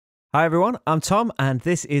Hi everyone, I'm Tom and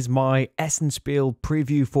this is my Essen SPIEL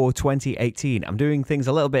Preview for 2018. I'm doing things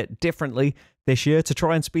a little bit differently this year to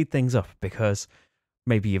try and speed things up because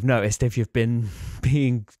maybe you've noticed if you've been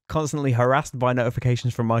being constantly harassed by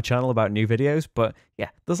notifications from my channel about new videos, but yeah,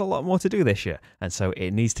 there's a lot more to do this year and so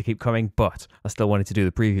it needs to keep coming, but I still wanted to do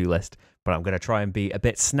the preview list, but I'm going to try and be a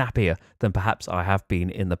bit snappier than perhaps I have been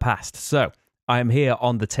in the past. So I am here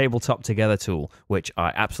on the Tabletop Together tool, which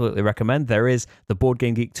I absolutely recommend. There is the Board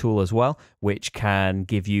Game Geek tool as well, which can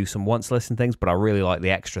give you some wants lists and things, but I really like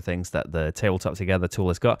the extra things that the Tabletop Together tool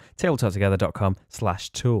has got.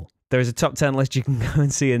 tabletoptogether.com/tool. There is a top 10 list you can go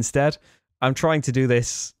and see instead. I'm trying to do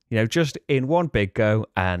this, just in one big go,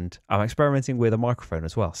 and I'm experimenting with a microphone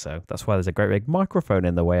as well, so that's why there's a great big microphone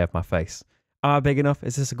in the way of my face. Am I big enough?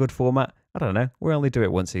 Is this a good format? I don't know. We only do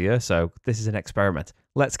it once a year, so this is an experiment.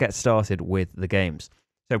 Let's get started with the games.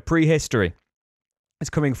 So prehistory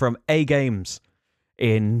is coming from A Games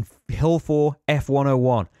in Hill 4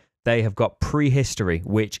 F101. They have got prehistory,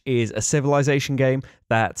 which is a civilization game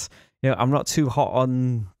that, I'm not too hot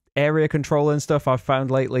on area control and stuff I've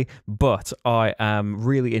found lately, but I am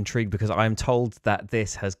really intrigued because I am told that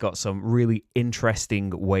this has got some really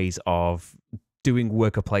interesting ways of doing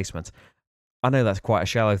worker placement. I know that's quite a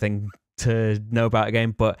shallow thing to know about a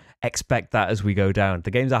game, but expect that as we go down.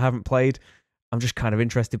 The games I haven't played, I'm just kind of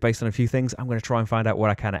interested based on a few things. I'm going to try and find out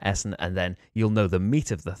what I can at Essen, and then you'll know the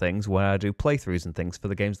meat of the things when I do playthroughs and things for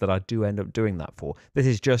the games that I do end up doing that for. This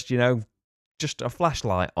is just, just a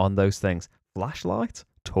flashlight on those things. Flashlight?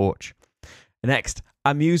 Torch. Next,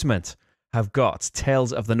 amusement. Have got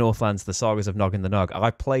Tales of the Northlands, The Sagas of Noggin the Nog.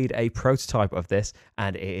 I played a prototype of this,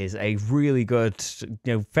 and it is a really good,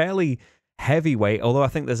 fairly heavyweight, although I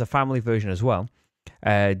think there's a family version as well,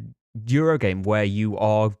 Euro game where you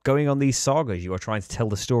are going on these sagas. You are trying to tell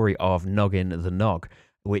the story of Noggin the Nog,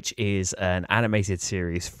 which is an animated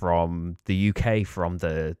series from the UK from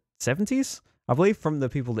the 70s, I believe, from the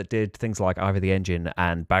people that did things like Ivor the Engine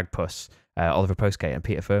and Bagpuss, Oliver Postgate and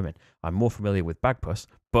Peter Furman. I'm more familiar with Bagpuss,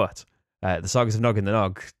 but The Sagas of Noggin the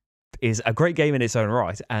Nog is a great game in its own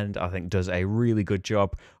right, and I think does a really good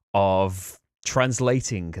job of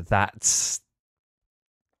translating that,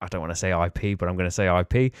 I don't want to say IP, but I'm going to say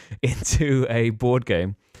IP, into a board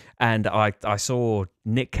game. And I saw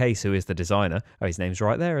Nick Case, who is the designer. Oh, his name's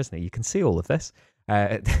right there, isn't he? You can see all of this.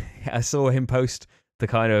 I saw him post the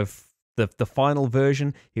kind of the final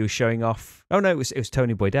version. He was showing off. Oh no, it was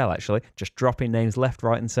Tony Boydell actually, just dropping names left,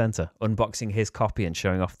 right, and center, unboxing his copy and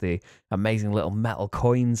showing off the amazing little metal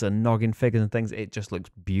coins and noggin figures and things. It just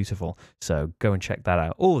looks beautiful. So go and check that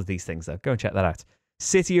out. All of these things though, go and check that out.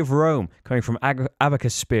 City of Rome, coming from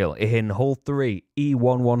Abacus Spiel in Hall 3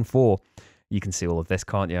 E114. You can see all of this,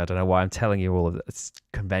 can't you? I don't know why I'm telling you all of it. It's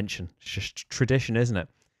convention. It's just tradition, isn't it?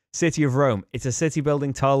 City of Rome. It's a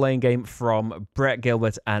city-building tile-laying game from Brett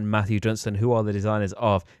Gilbert and Matthew Dunstan, who are the designers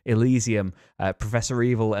of Elysium, Professor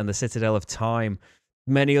Evil, and the Citadel of Time.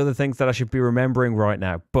 Many other things that I should be remembering right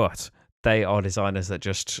now, but they are designers that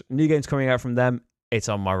just... New games coming out from them, it's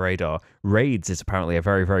on my radar. Raids is apparently a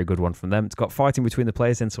very, very good one from them. It's got fighting between the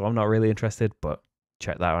players in, so I'm not really interested, but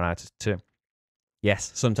check that one out too.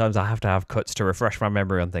 Yes, sometimes I have to have cuts to refresh my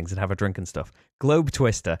memory on things and have a drink and stuff. Globe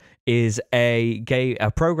Twister is a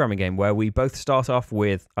programming game where we both start off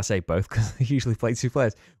with, I say both because I usually play two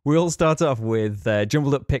players, we all start off with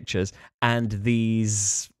jumbled up pictures and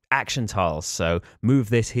these action tiles. So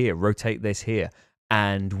move this here, rotate this here.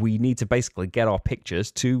 And we need to basically get our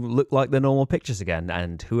pictures to look like the normal pictures again.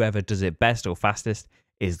 And whoever does it best or fastest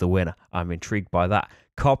is the winner. I'm intrigued by that.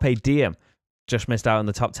 Carpe Diem. Just missed out on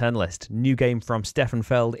the top 10 list. New game from Stefan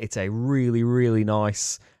Feld. It's a really, really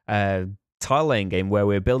nice tile laying game where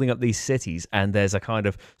we're building up these cities and there's a kind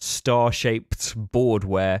of star-shaped board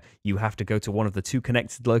where you have to go to one of the two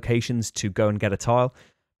connected locations to go and get a tile.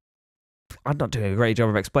 I'm not doing a great job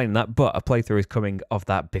of explaining that, but a playthrough is coming of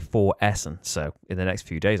that before Essen, so in the next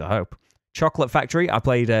few days, I hope. Chocolate Factory, I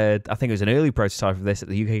played, I think it was an early prototype of this at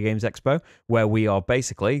the UK Games Expo, where we are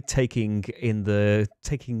basically taking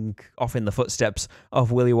off in the footsteps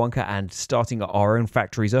of Willy Wonka and starting our own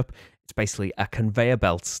factories up. It's basically a conveyor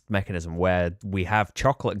belt mechanism where we have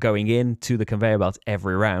chocolate going into the conveyor belt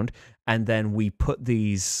every round, and then we put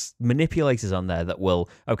these manipulators on there that will,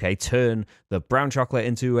 okay, turn the brown chocolate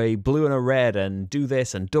into a blue and a red and do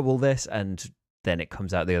this and double this, and then it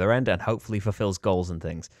comes out the other end and hopefully fulfills goals and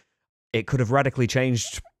things. It could have radically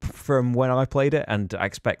changed from when I played it, and I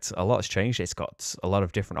expect a lot's changed. It's got a lot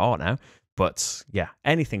of different art now, but yeah,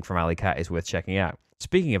 anything from Alley Cat is worth checking out.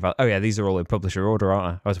 Speaking of, oh yeah, these are all in publisher order,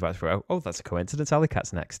 aren't I? I was about to go, oh, that's a coincidence. Alley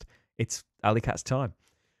Cat's next. It's Alley Cat's time.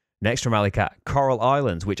 Next from Alley Cat, Coral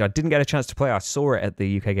Islands, which I didn't get a chance to play. I saw it at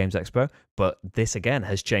the UK Games Expo, but this again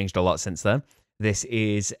has changed a lot since then. This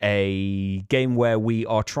is a game where we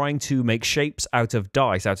are trying to make shapes out of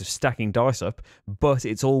dice, out of stacking dice up, but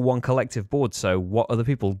it's all one collective board, so what other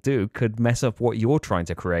people do could mess up what you're trying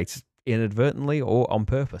to create inadvertently or on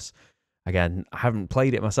purpose. Again, I haven't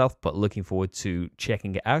played it myself, but looking forward to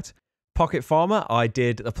checking it out. Pocket Farmer, I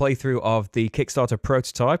did a playthrough of the Kickstarter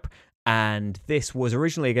prototype, and this was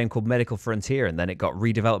originally a game called Medical Frontier, and then it got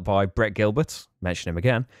redeveloped by Brett Gilbert, mention him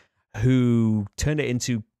again, who turned it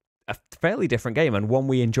into a fairly different game, and one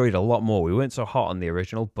we enjoyed a lot more. We weren't so hot on the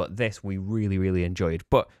original, but this we really, really enjoyed.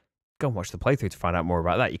 But go and watch the playthrough to find out more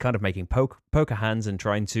about that. You're kind of making poker hands and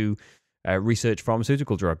trying to research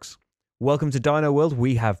pharmaceutical drugs. Welcome to Dino World.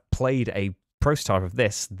 We have played a prototype of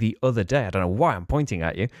this the other day. I don't know why I'm pointing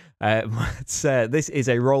at you. This is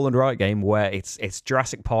a roll and write game where it's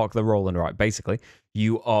Jurassic Park, the roll and write. Basically,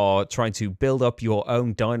 you are trying to build up your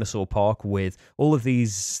own dinosaur park with all of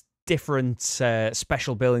these different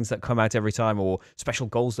special buildings that come out every time, or special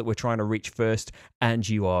goals that we're trying to reach first, and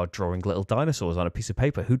you are drawing little dinosaurs on a piece of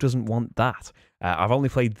paper. Who doesn't want that? I've only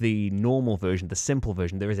played the normal version, the simple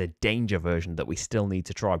version. There is a danger version that we still need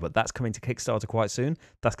to try, but that's coming to Kickstarter quite soon.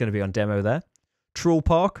 That's going to be on demo there. Troll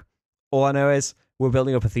Park, all I know is we're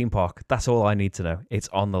building up a theme park. That's all I need to know. It's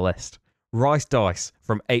on the list. Rice Dice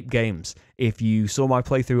from Ape Games. If you saw my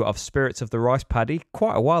playthrough of Spirits of the Rice Paddy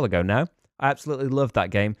quite a while ago now, I absolutely loved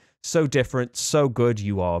that game. So different, so good.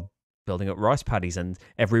 You are building up rice paddies, and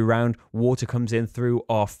every round water comes in through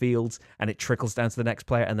our fields and it trickles down to the next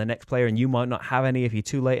player and the next player, and you might not have any if you're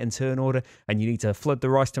too late in turn order, and you need to flood the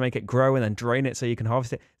rice to make it grow and then drain it so you can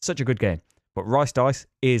harvest it. Such a good game. But Rice Dice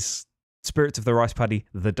is Spirits of the Rice Paddy,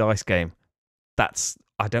 the dice game.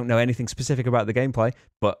 I don't know anything specific about the gameplay,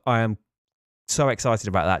 but I am so excited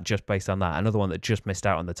about that just based on that. Another one that just missed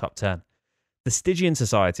out on the top 10. The Stygian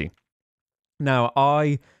Society. Now,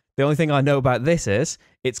 the only thing I know about this is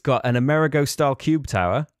it's got an Amerigo-style cube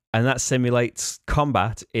tower, and that simulates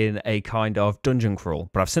combat in a kind of dungeon crawl.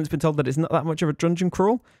 But I've since been told that it's not that much of a dungeon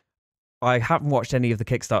crawl. I haven't watched any of the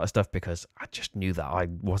Kickstarter stuff because I just knew that I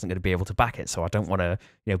wasn't going to be able to back it, so I don't want to,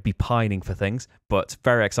 be pining for things. But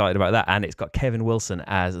very excited about that, and it's got Kevin Wilson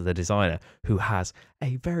as the designer, who has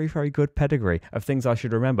a very, very good pedigree of things I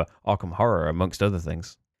should remember. Arkham Horror, amongst other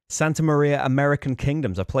things. Santa Maria American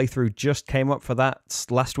Kingdoms. A playthrough just came up for that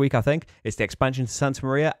last week, I think. It's the expansion to Santa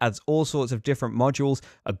Maria. Adds all sorts of different modules.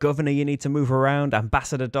 A governor you need to move around.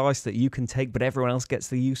 Ambassador dice that you can take, but everyone else gets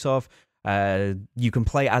the use of. You can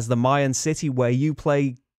play as the Mayan city, where you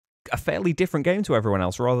play a fairly different game to everyone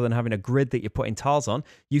else. Rather than having a grid that you're putting tiles on,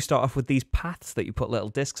 you start off with these paths that you put little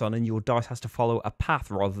discs on, and your dice has to follow a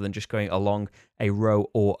path rather than just going along a row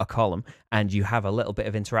or a column. And you have a little bit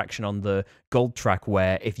of interaction on the gold track,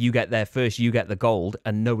 where if you get there first, you get the gold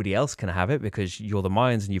and nobody else can have it because you're the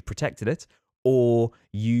Mayans and you've protected it. Or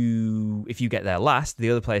if you get there last,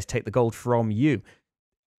 the other players take the gold from you.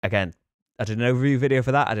 Again, I did an overview video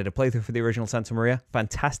for that. I did a playthrough for the original Santa Maria.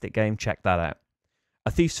 Fantastic game. Check that out. A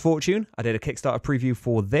Thief's Fortune. I did a Kickstarter preview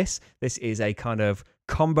for this. This is a kind of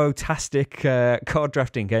combo-tastic card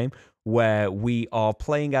drafting game where we are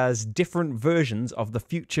playing as different versions of the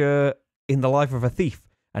future in the life of a thief.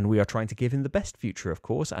 And we are trying to give him the best future, of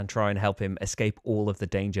course, and try and help him escape all of the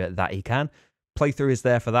danger that he can. Playthrough is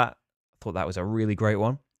there for that. I thought that was a really great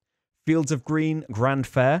one. Fields of Green Grand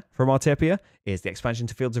Fair from Artepia is the expansion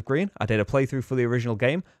to Fields of Green. I did a playthrough for the original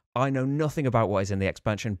game. I know nothing about what is in the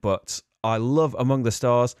expansion, but I love Among the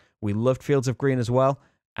Stars. We loved Fields of Green as well,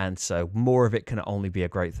 and so more of it can only be a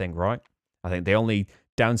great thing, right? I think the only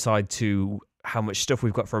downside to how much stuff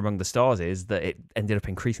we've got for Among the Stars is that it ended up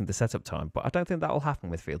increasing the setup time, but I don't think that will happen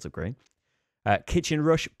with Fields of Green. Kitchen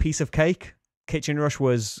Rush Piece of Cake. Kitchen Rush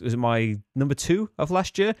was my number 2 of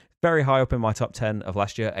last year. Very high up in my top 10 of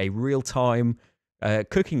last year. A real-time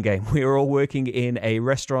cooking game. We are all working in a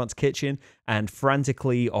restaurant's kitchen, and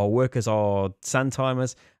frantically our workers are sand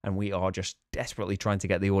timers, and we are just desperately trying to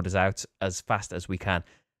get the orders out as fast as we can.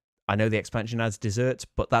 I know the expansion adds desserts,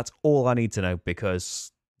 but that's all I need to know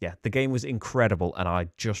because, yeah, the game was incredible and I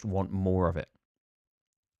just want more of it.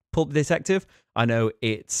 Pulp Detective. I know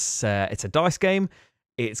it's a dice game.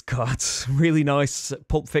 It's got really nice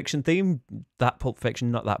Pulp Fiction theme. That Pulp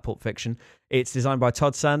Fiction, not that Pulp Fiction. It's designed by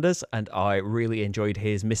Todd Sanders, and I really enjoyed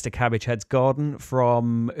his Mr. Cabbagehead's Garden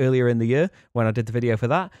from earlier in the year when I did the video for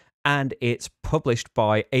that. And it's published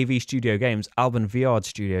by AV Studio Games, Alban Viard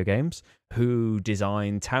Studio Games, who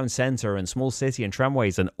design Town Centre and Small City and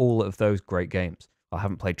Tramways and all of those great games. I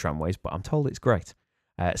haven't played Tramways, but I'm told it's great.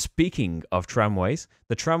 Speaking of Tramways,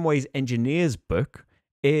 the Tramways Engineers book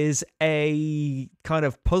is a kind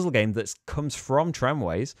of puzzle game that comes from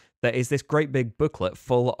Tramways. That is this great big booklet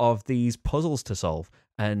full of these puzzles to solve.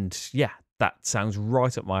 And yeah, that sounds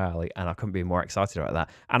right up my alley, and I couldn't be more excited about that.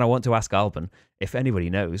 And I want to ask Alban if anybody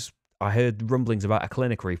knows. I heard rumblings about a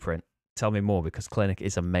Clinic reprint. Tell me more, because Clinic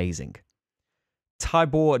is amazing.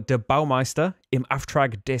 Tibor de Baumeister im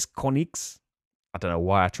Auftrag des Königs. I don't know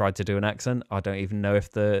why I tried to do an accent. I don't even know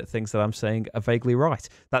if the things that I'm saying are vaguely right.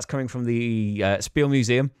 That's coming from the Spiel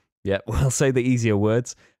Museum. Yeah, we'll say the easier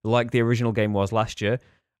words, like the original game was last year.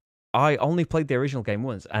 I only played the original game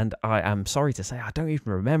once, and I am sorry to say I don't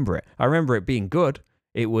even remember it. I remember it being good.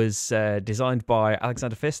 It was designed by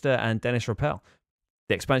Alexander Pfister and Dennis Rappel.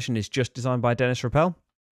 The expansion is just designed by Dennis Rappel,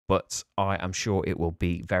 but I am sure it will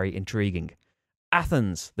be very intriguing.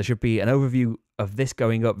 Athens. There should be an overview of this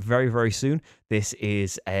going up very, very soon. This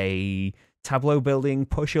is a tableau building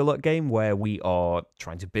push your luck game where we are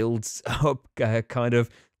trying to build up kind of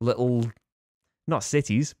little, not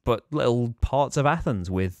cities, but little parts of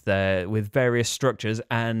Athens with various structures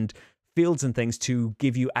and fields and things to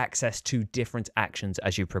give you access to different actions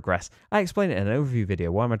as you progress. I explained it in an overview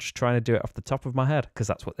video. Why am I just trying to do it off the top of my head? Because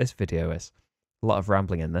that's what this video is. A lot of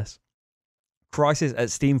rambling in this. Crisis at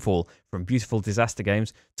Steamfall from Beautiful Disaster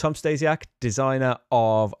Games. Tom Stasiak, designer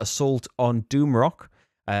of Assault on Doomrock,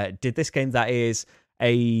 did this game that is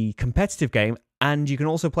a competitive game, and you can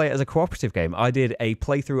also play it as a cooperative game. I did a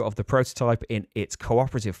playthrough of the prototype in its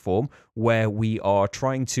cooperative form, where we are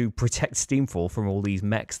trying to protect Steamfall from all these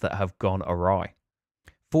mechs that have gone awry.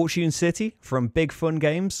 Fortune City from Big Fun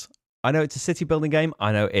Games. I know it's a city building game.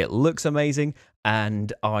 I know it looks amazing,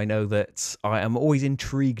 and I know that I am always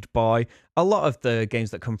intrigued by a lot of the games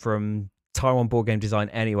that come from Taiwan board game design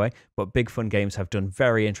anyway, but Big Fun Games have done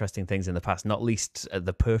very interesting things in the past, not least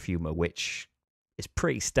The Perfumer, which is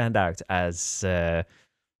pretty standout as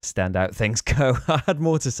standout things go. I had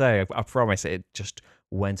more to say. I promise it just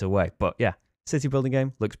went away. But yeah, city building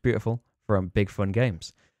game, looks beautiful from Big Fun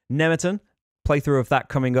Games. Nemeton, playthrough of that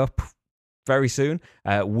coming up very soon.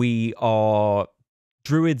 We are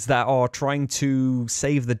druids that are trying to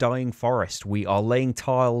save the dying forest. We are laying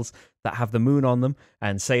tiles that have the moon on them,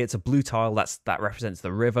 and say it's a blue tile that represents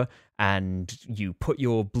the river, and you put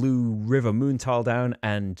your blue river moon tile down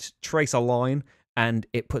and trace a line, and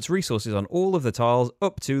it puts resources on all of the tiles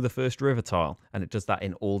up to the first river tile, and it does that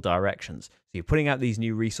in all directions. So you're putting out these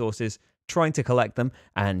new resources, trying to collect them,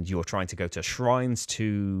 and you're trying to go to shrines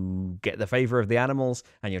to get the favor of the animals,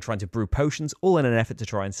 and you're trying to brew potions, all in an effort to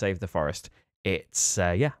try and save the forest. It's,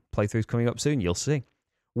 yeah, playthroughs coming up soon, you'll see.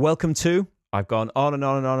 Welcome to, I've gone on and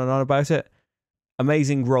on and on and on about it.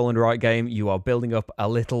 Amazing roll and write game. You are building up a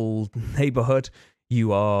little neighborhood.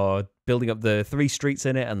 You are building up the 3 streets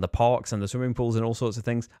in it and the parks and the swimming pools and all sorts of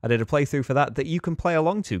things. I did a playthrough for that you can play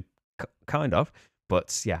along to, kind of.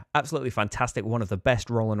 But yeah, absolutely fantastic. One of the best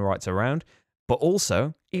roll and writes around. But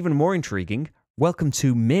also, even more intriguing, welcome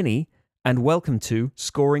to Mini and welcome to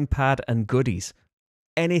Scoring Pad and Goodies.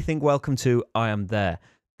 Anything welcome to, I am there.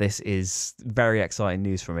 This is very exciting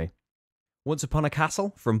news for me. Once Upon a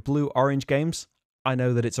Castle from Blue Orange Games. I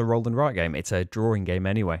know that it's a roll and write game. It's a drawing game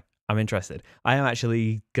anyway. I'm interested. I am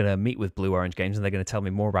actually going to meet with Blue Orange Games, and they're going to tell me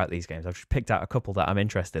more about these games. I've just picked out a couple that I'm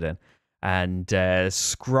interested in. And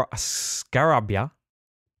Scarabia,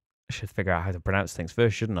 I should figure out how to pronounce things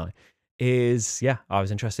first, shouldn't I? Is, yeah, I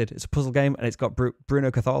was interested. It's a puzzle game, and it's got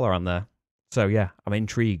Bruno Cathala on there. So yeah, I'm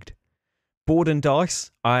intrigued. Board and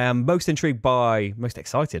Dice. I am most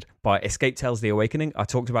excited by Escape Tales The Awakening. I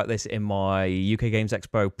talked about this in my UK Games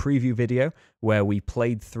Expo preview video, where we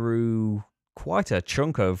played through quite a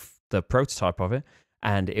chunk of the prototype of it,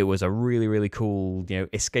 and it was a really, really cool,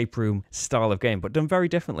 escape room style of game, but done very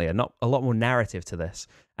differently, and not a lot more narrative to this.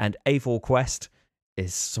 And A4 Quest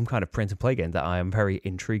is some kind of print and play game that I am very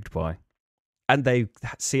intrigued by. And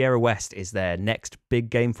Sierra West is their next big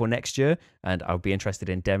game for next year, and I'll be interested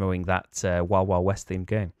in demoing that Wild Wild West themed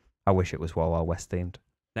game. I wish it was Wild Wild West themed.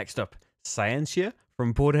 Next up, Scientia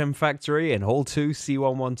from Boardham Factory in Hall 2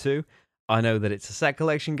 C112. I know that it's a set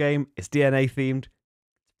collection game. It's DNA themed.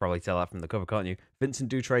 Probably tell that from the cover, can't you? Vincent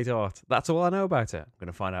Dutrait art. That's all I know about it. I'm going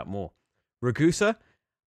to find out more. Ragusa.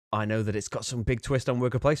 I know that it's got some big twist on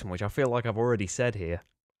worker placement, which I feel like I've already said here.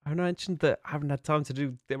 I mentioned that I haven't had time to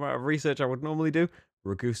do the amount of research I would normally do.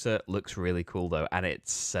 Ragusa looks really cool, though, and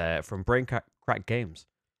it's from Brain Crack Games.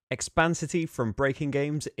 Expansity from Breaking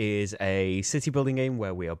Games is a city-building game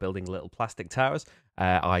where we are building little plastic towers.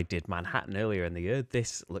 I did Manhattan earlier in the year.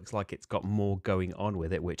 This looks like it's got more going on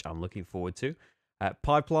with it, which I'm looking forward to.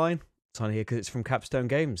 Pipeline, it's on here because it's from Capstone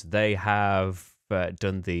Games. They have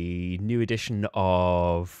done the new edition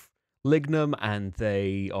of Lignum, and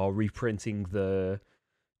they are reprinting the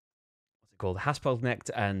called Haspelknecht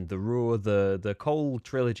and the Roar, the Cole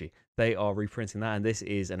trilogy. They are reprinting that, and this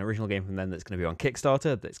is an original game from them that's going to be on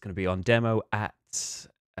Kickstarter. That's going to be on demo at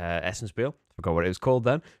Essen SPIEL. Forgot what it was called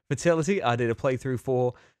then. Fertility, I did a playthrough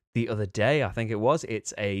for the other day, I think it was.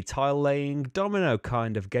 It's a tile-laying domino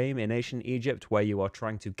kind of game in ancient Egypt where you are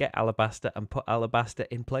trying to get alabaster and put alabaster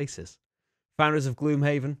in places. Founders of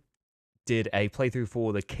Gloomhaven did a playthrough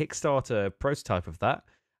for the Kickstarter prototype of that,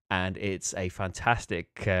 and it's a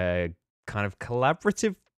fantastic kind of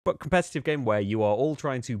collaborative but competitive game where you are all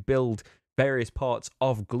trying to build various parts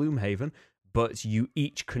of Gloomhaven, but you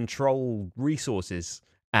each control resources.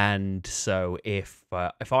 And so if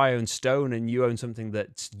I own stone and you own something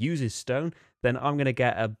that uses stone, then I'm going to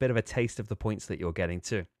get a bit of a taste of the points that you're getting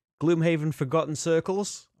too. Gloomhaven Forgotten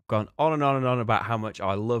Circles. I've gone on and on and on about how much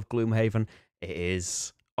I love Gloomhaven. It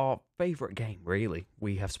is our favourite game, really.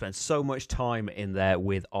 We have spent so much time in there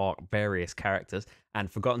with our various characters, and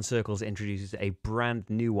Forgotten Circles introduces a brand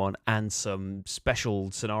new one and some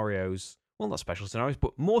special scenarios. Well, not special scenarios,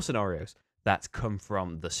 but more scenarios that's come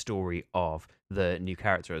from the story of the new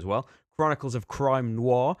character as well. Chronicles of Crime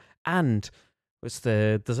Noir, and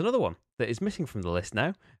there's another one that is missing from the list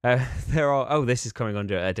now. This is coming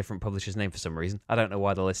under a different publisher's name for some reason. I don't know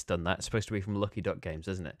why the list's done that. It's supposed to be from Lucky Duck Games,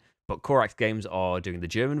 isn't it? But Corax Games are doing the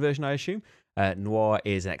German version, I assume. Noir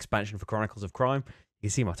is an expansion for Chronicles of Crime. You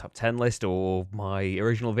can see my top 10 list or my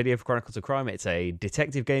original video for Chronicles of Crime. It's a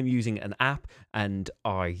detective game using an app, and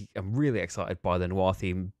I am really excited by the noir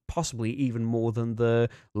theme, possibly even more than the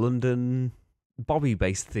London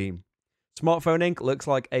Bobby-based theme. Smartphone Inc. looks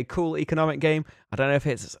like a cool economic game. I don't know if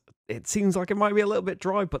it seems like it might be a little bit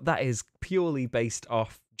dry, but that is purely based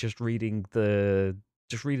off just reading the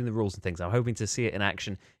rules and things. I'm hoping to see it in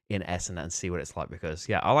action in Essen and see what it's like, because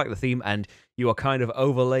yeah, I like the theme, and you are kind of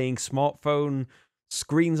overlaying smartphone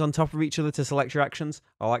screens on top of each other to select your actions.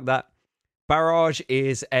 I like that. Barrage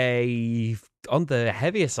is on the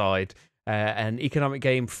heavier side, an economic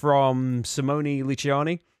game from Simone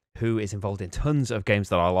Luciani, who is involved in tons of games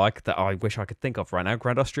that I like that I wish I could think of right now.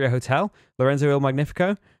 Grand Austria Hotel, Lorenzo Il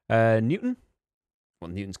Magnifico, Newton.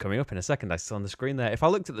 Well, Newton's coming up in a second. I saw on the screen there. If I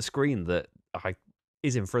looked at the screen that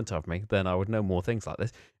is in front of me, then I would know more things like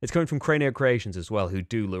this. It's coming from Cranio Creations as well, who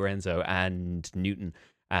do Lorenzo and Newton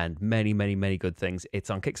and many, many, many good things. It's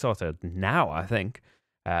on Kickstarter now, I think.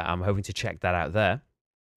 I'm hoping to check that out there.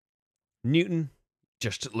 Newton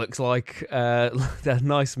just looks like a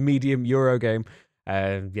nice medium Euro game.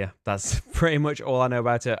 Yeah, that's pretty much all I know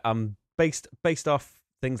about it. I'm based off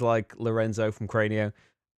things like Lorenzo from Cranio.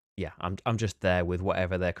 Yeah, I'm just there with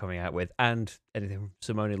whatever they're coming out with, and anything from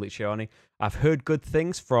Simone Luciani. I've heard good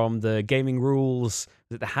things from the Gaming Rules,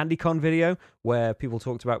 the HandyCon video, where people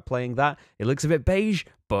talked about playing that. It looks a bit beige,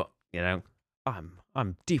 but you know,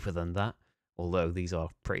 I'm deeper than that. Although these are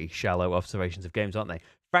pretty shallow observations of games, aren't they?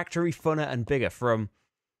 Factory Funner and Bigger from,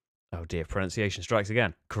 oh dear, pronunciation strikes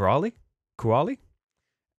again. Kuali?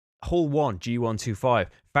 Hall 1, G125.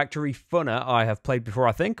 Factory Funner I have played before,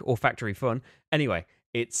 I think, or Factory Fun. Anyway,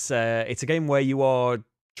 it's a game where you are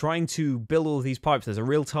trying to build all of these pipes. There's a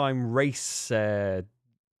real-time race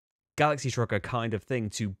Galaxy Trucker kind of thing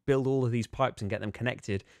to build all of these pipes and get them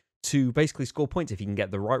connected to basically score points if you can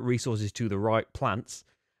get the right resources to the right plants.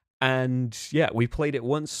 And yeah, we played it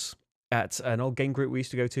once at an old game group we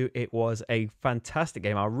used to go to. It was a fantastic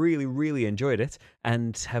game. I really, really enjoyed it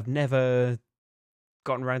and have never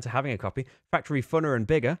gotten around to having a copy. Factory Funner and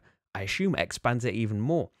Bigger, I assume, expands it even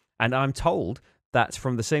more. And I'm told that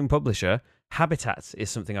from the same publisher, Habitat is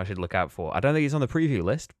something I should look out for. I don't think it's on the preview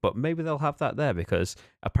list, but maybe they'll have that there because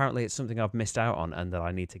apparently it's something I've missed out on and that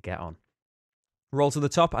I need to get on. Roll to the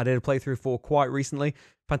Top, I did a playthrough for quite recently.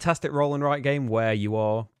 Fantastic roll and write game where you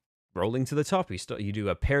are rolling to the top. You do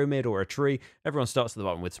a pyramid or a tree. Everyone starts at the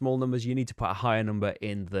bottom with small numbers. You need to put a higher number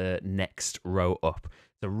in the next row up.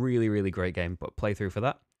 It's a really, really great game, but playthrough for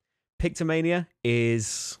that. Pictomania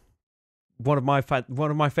is one of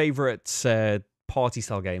my favorite party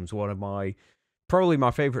style games. Probably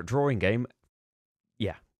my favorite drawing game.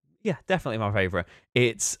 Yeah, definitely my favorite.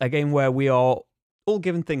 It's a game where we are all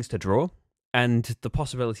given things to draw, and the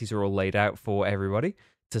possibilities are all laid out for everybody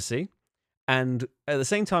to see. And at the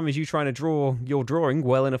same time as you trying to draw your drawing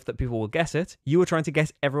well enough that people will guess it, you are trying to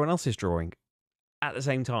guess everyone else's drawing at the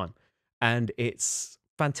same time. And it's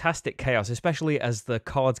fantastic chaos, especially as the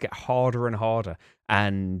cards get harder and harder.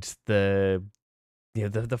 And the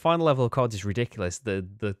final level of cards is ridiculous.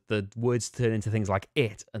 The words turn into things like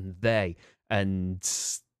it and they,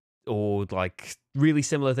 or like really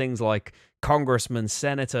similar things like congressman,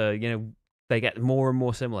 senator, they get more and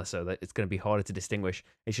more similar, so that it's going to be harder to distinguish.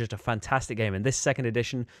 It's just a fantastic game, and this second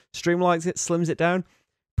edition streamlines it, slims it down,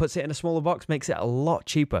 puts it in a smaller box, makes it a lot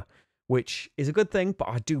cheaper, which is a good thing, but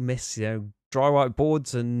I do miss, dry white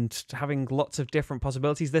boards and having lots of different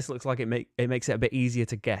possibilities. This looks like it makes it a bit easier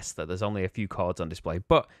to guess that there's only a few cards on display,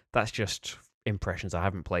 but that's just impressions. I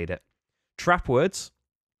haven't played it. Trap words.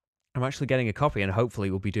 I'm actually getting a copy, and hopefully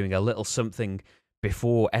we'll be doing a little something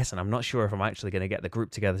before Essen. I'm not sure if I'm actually going to get the group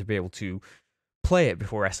together to be able to play it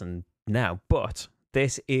before Essen now, but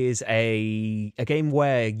this is a game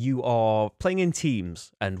where you are playing in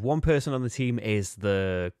teams, and one person on the team is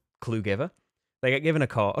the clue giver. They get given a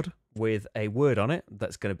card with a word on it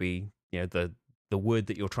that's going to be, the word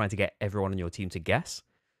that you're trying to get everyone on your team to guess.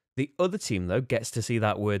 The other team, though, gets to see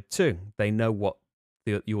that word too. They know what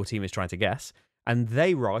your team is trying to guess, and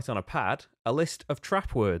they write on a pad a list of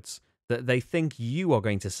trap words that they think you are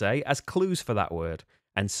going to say as clues for that word.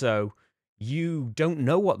 And so you don't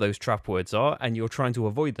know what those trap words are, and you're trying to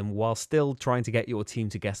avoid them while still trying to get your team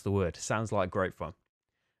to guess the word. Sounds like great fun.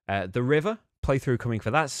 The River, playthrough coming for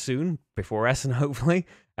that soon, before Essen, hopefully.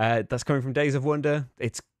 That's coming from Days of Wonder.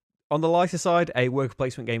 It's, on the lighter side, a worker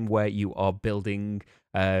placement game where you are building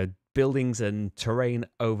buildings and terrain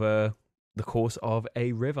over the course of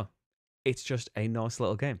a river. It's just a nice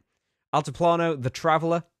little game. Altiplano, The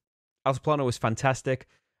Traveller. Altiplano was fantastic.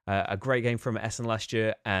 A great game from Essen last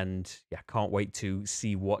year, and yeah, can't wait to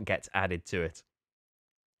see what gets added to it.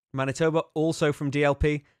 Manitoba, also from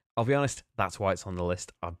DLP. I'll be honest, that's why it's on the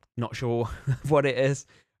list. I'm not sure what it is.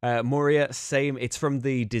 Moria, same. It's from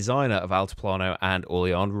the designer of Altiplano and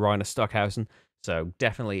Orleans, Rainer Stockhausen. So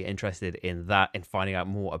definitely interested in that, in finding out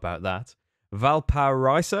more about that.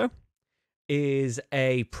 Valparaiso is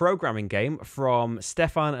a programming game from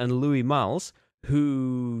Stefan and Louis Mals,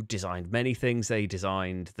 who designed many things. They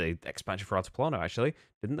designed the expansion for Altiplano, actually,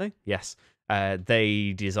 didn't they? Yes.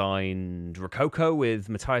 They designed Rococo with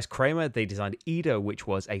Matthias Kramer. They designed Edo, which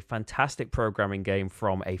was a fantastic programming game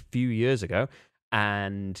from a few years ago.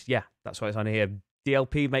 And yeah, that's why it's on here.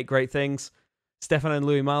 DLP make great things. Stefan and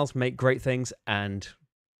Louis Mals make great things. And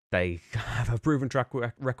they have a proven track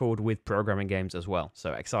record with programming games as well.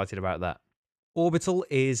 So excited about that. Orbital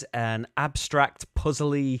is an abstract,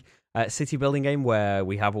 puzzly city building game where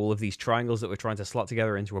we have all of these triangles that we're trying to slot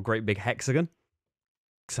together into a great big hexagon.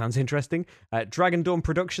 Sounds interesting. Dragon Dawn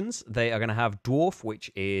Productions, they are going to have Dwarf, which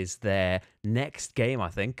is their next game, I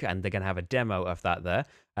think, and they're going to have a demo of that there.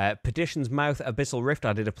 Petition's Mouth, Abyssal Rift,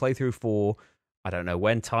 I did a playthrough for, I don't know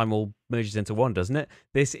when, time all merges into one, doesn't it?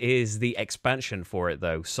 This is the expansion for it,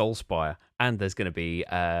 though, Soulspire, and there's going to be...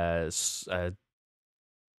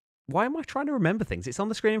 why am I trying to remember things? It's on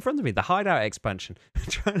the screen in front of me. The Hideout expansion. I'm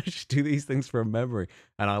trying to just do these things from memory,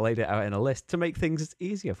 and I laid it out in a list to make things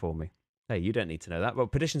easier for me. Hey, you don't need to know that.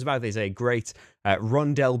 But Petition's Mouth is a great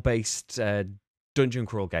rondel-based dungeon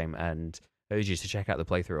crawl game, and I urge you to check out the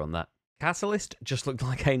playthrough on that. Catalyst just looked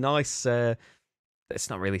like a nice... it's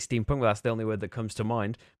not really steampunk, but that's the only word that comes to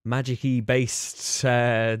mind. Magic-y-based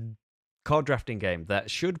card drafting game that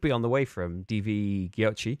should be on the way from DV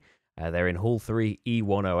Gyochi. They're in Hall 3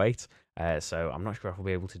 E108, so I'm not sure if I'll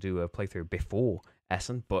be able to do a playthrough before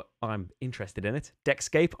Essen, but I'm interested in it.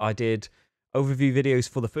 Deckscape, I did overview videos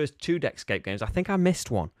for the first 2 Deckscape games. I think I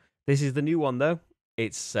missed one. This is the new one, though.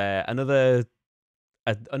 It's another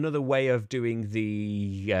way of doing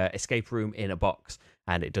the escape room in a box,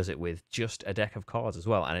 and it does it with just a deck of cards as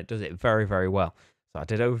well, and it does it very, very well. So I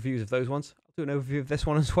did overviews of those ones. I'll do an overview of this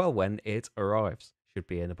one as well when it arrives. Should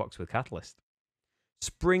be in a box with Catalyst.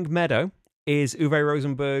 Spring Meadow is Uwe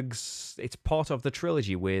Rosenberg's, it's part of the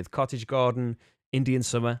trilogy with Cottage Garden, Indian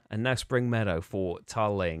Summer, and now Spring Meadow for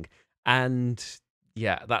tile laying. And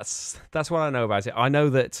yeah, that's what I know about it. I know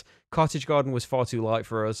that Cottage Garden was far too light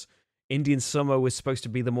for us. Indian Summer was supposed to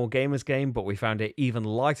be the more gamers game, but we found it even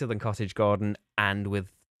lighter than Cottage Garden and with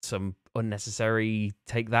some unnecessary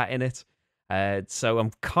take that in it. So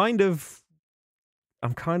I'm kind of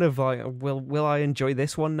like, will I enjoy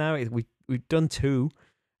this one now? We've done 2,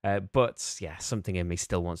 but yeah, something in me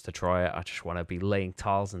still wants to try it. I just want to be laying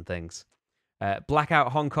tiles and things.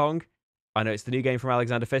 Blackout Hong Kong. I know it's the new game from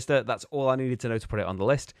Alexander Pfister. That's all I needed to know to put it on the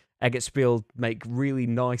list. Eggert Spiel make really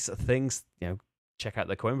nice things. Check out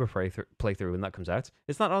the Coimbra playthrough when that comes out.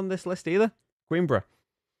 It's not on this list either. Coimbra.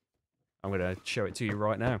 I'm going to show it to you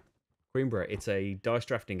right now. Coimbra. It's a dice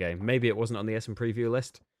drafting game. Maybe it wasn't on the Essen preview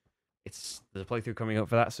list. There's a playthrough coming up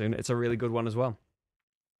for that soon. It's a really good one as well.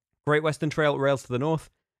 Great Western Trail, Rails to the North.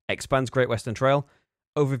 Expands Great Western Trail.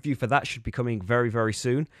 Overview for that should be coming very, very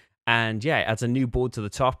soon. And yeah, it adds a new board to the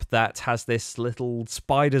top that has this little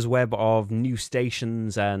spider's web of new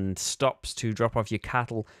stations and stops to drop off your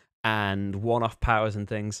cattle and one-off powers and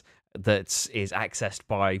things that is accessed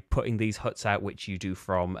by putting these huts out, which you do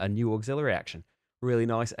from a new auxiliary action, Really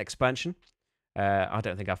nice expansion. I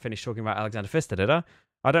don't think I finished talking about Alexander Pfister, did I?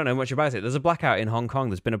 I don't know much about it. There's a blackout in Hong Kong.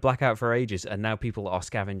 There's been a blackout for ages, and now people are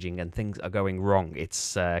scavenging and things are going wrong.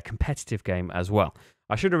 It's a competitive game as well.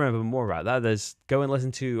 I should remember more about that. Go and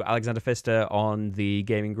listen to Alexander Pfister on the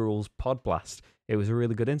Gaming Rules Podblast. It was a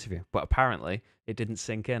really good interview, but apparently it didn't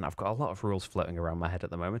sink in. I've got a lot of rules floating around my head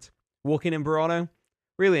at the moment. Walking in Burano,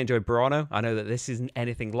 really enjoyed Burano. I know that this isn't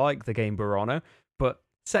anything like the game Burano, but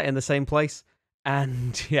set in the same place.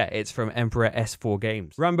 And yeah, it's from Emperor S4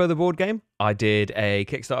 Games. Rambo the board game, I did a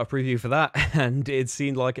Kickstarter preview for that, and it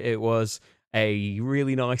seemed like it was a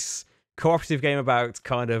really nice cooperative game about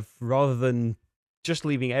kind of, rather than just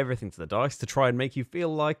leaving everything to the dice, to try and make you feel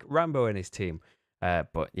like Rambo and his team.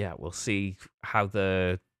 But yeah, we'll see how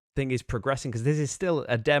the thing is progressing, because this is still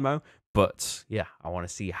a demo, but yeah, I want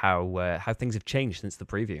to see how things have changed since the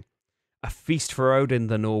preview. A Feast for Odin,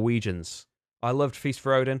 the Norwegians. I loved Feast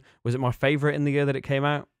for Odin. Was it my favourite in the year that it came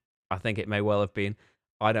out? I think it may well have been.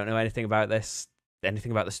 I don't know anything about this,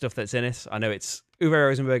 anything about the stuff that's in it. I know it's Uwe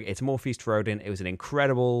Rosenberg. It's more Feast for Odin. It was an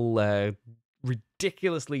incredible,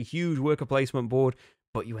 ridiculously huge worker placement board,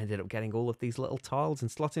 but you ended up getting all of these little tiles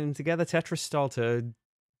and slotting them together, Tetris style, to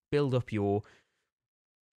build up your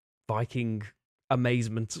Viking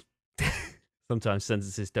amazement. Sometimes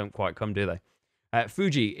sentences don't quite come, do they?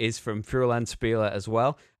 Fuji is from Essen SPIEL as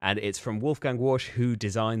well, and it's from Wolfgang Warsch, who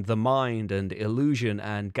designed The Mind and Illusion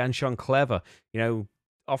and Ganz schön clever. You know,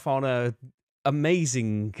 off on a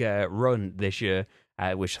amazing run this year,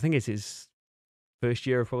 which I think is his first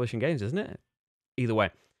year of publishing games, isn't it? Either way,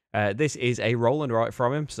 this is a roll and write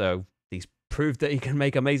from him, so he's proved that he can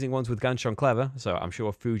make amazing ones with Ganz schön clever, so I'm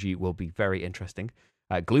sure Fuji will be very interesting.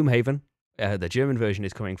 Gloomhaven, the German version,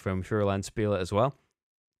 is coming from Essen SPIEL as well.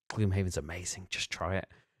 Gloomhaven's amazing. Just try it.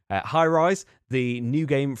 High Rise, the new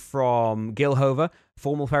game from Gilhover,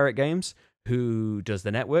 Formal Ferret Games, who does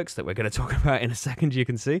the networks that we're going to talk about in a second, you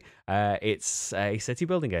can see. It's a city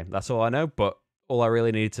building game. That's all I know, but all I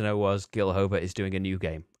really needed to know was Gilhover is doing a new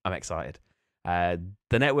game. I'm excited. The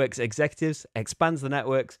networks executives expands the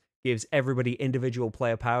networks, gives everybody individual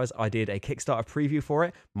player powers. I did a Kickstarter preview for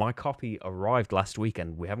it. My copy arrived last week,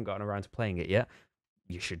 and we haven't gotten around to playing it yet.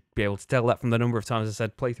 You should be able to tell that from the number of times I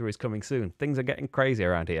said playthrough is coming soon. Things are getting crazy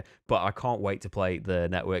around here, but I can't wait to play the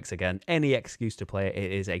networks again. Any excuse to play it.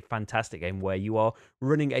 It is a fantastic game where you are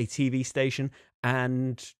running a TV station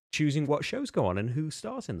and choosing what shows go on and who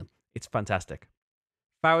stars in them. It's fantastic.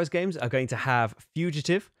 Fowers Games are going to have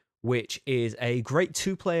Fugitive, which is a great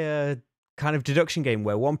two-player kind of deduction game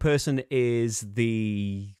where one person is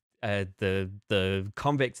the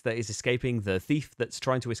convict that is escaping, the thief that's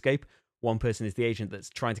trying to escape. One person is the agent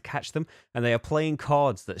that's trying to catch them, and they are playing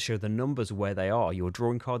cards that show the numbers where they are. You're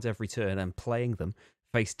drawing cards every turn and playing them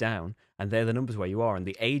face down, and they're the numbers where you are. And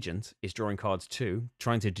the agent is drawing cards too,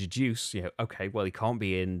 trying to deduce, okay, well, he can't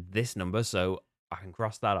be in this number, so I can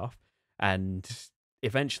cross that off. And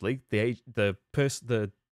eventually, the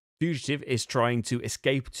fugitive is trying to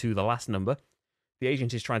escape to the last number. The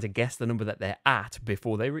agent is trying to guess the number that they're at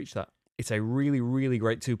before they reach that. It's a really, really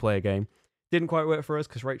great two-player game. Didn't quite work for us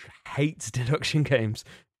because Rach hates deduction games,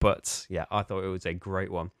 but yeah, I thought it was a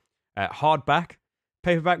great one. Hardback.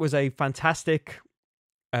 Paperback was a fantastic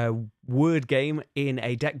word game in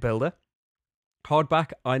a deck builder.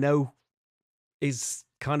 Hardback, I know, is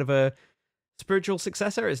kind of a spiritual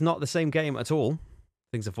successor. It's not the same game at all.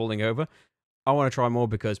 Things are falling over. I want to try more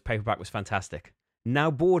because Paperback was fantastic.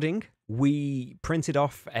 Now boarding, we printed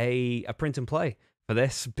off a print and play for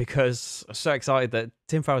this because I'm so excited that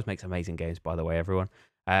Tim Fowers makes amazing games, by the way, everyone.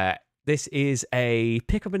 This is a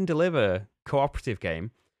pick up and deliver cooperative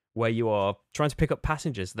game where you are trying to pick up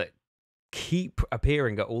passengers that keep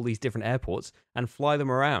appearing at all these different airports and fly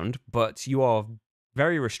them around, but you are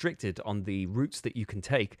very restricted on the routes that you can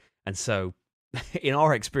take. And so, in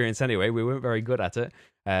our experience anyway, we weren't very good at it.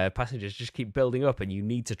 Passengers just keep building up, and you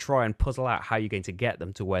need to try and puzzle out how you're going to get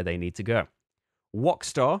them to where they need to go.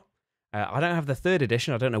 Walkstar. I don't have the 3rd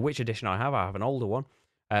edition. I don't know which edition I have. I have an older one.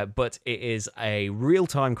 But it is a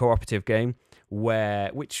real-time cooperative game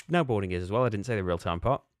which no boarding is as well. I didn't say the real-time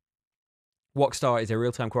part. Walkstar is a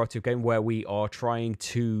real-time cooperative game where we are trying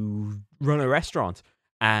to run a restaurant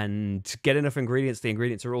and get enough ingredients. The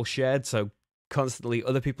ingredients are all shared, so constantly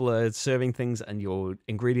other people are serving things and your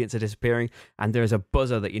ingredients are disappearing, and there's a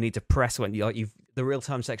buzzer that you need to press when the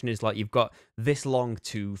real-time section is like you've got this long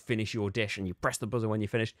to finish your dish, and you press the buzzer when you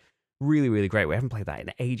finish. Really, really great. We haven't played that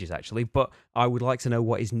in ages, actually, but I would like to know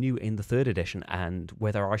what is new in the 3rd edition and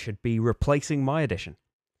whether I should be replacing my edition.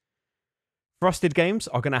 Frosted Games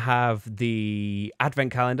are going to have the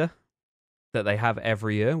Advent Calendar. that they have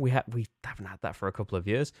every year. We haven't had that for a couple of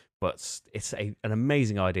years, but it's an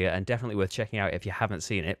amazing idea and definitely worth checking out if you haven't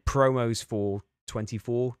seen it. Promos for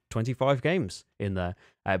 24, 25 games in there.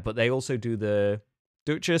 But they also do the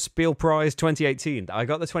Deutsche Spiel Prize 2018. I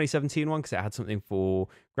got the 2017 one because it had something for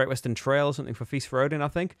Great Western Trail, something for Feast for Odin, I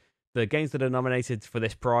think. The games that are nominated for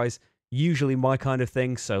this prize, usually my kind of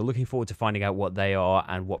thing, so looking forward to finding out what they are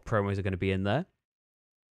and what promos are going to be in there.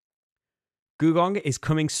 Gugong is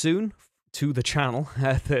coming soon to the channel.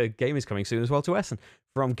 The game is coming soon as well to Essen.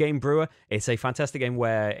 From Game Brewer, it's a fantastic game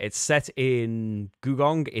where it's set in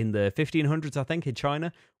Gugong in the 1500s, I think, in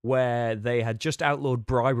China, where they had just outlawed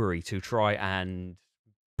bribery to try and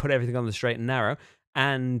put everything on the straight and narrow.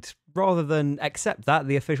 And rather than accept that,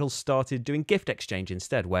 the officials started doing gift exchange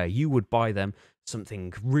instead, where you would buy them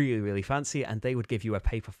something really, really fancy and they would give you a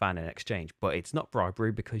paper fan in exchange. But it's not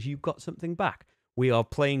bribery because you got something back. We are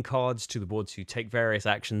playing cards to the board to take various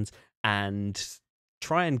actions and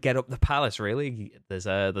try and get up the palace, really. There's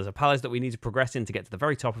a palace that we need to progress in to get to the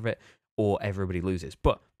very top of it, or everybody loses.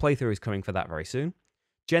 But playthrough is coming for that very soon.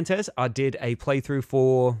 Gentes, I did a playthrough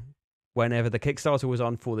for whenever the Kickstarter was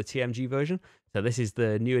on for the TMG version. So this is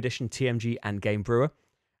the new edition TMG and Game Brewer.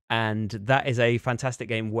 And that is a fantastic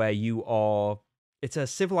game where it's a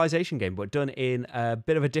civilization game, but done in a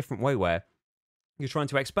bit of a different way, where you're trying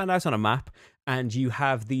to expand out on a map, and you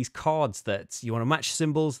have these cards that you want to match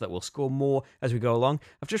symbols that will score more as we go along.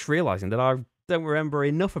 I'm just realizing that I don't remember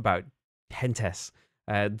enough about Gentes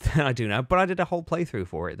than I do now, but I did a whole playthrough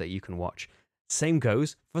for it that you can watch. Same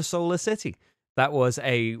goes for Solar City. That was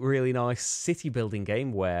a really nice city building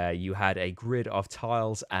game where you had a grid of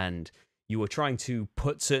tiles and you were trying to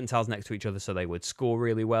put certain tiles next to each other so they would score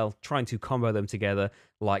really well, trying to combo them together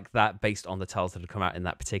like that based on the tiles that had come out in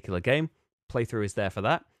that particular game. Playthrough is there for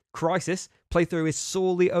that. Crisis, playthrough is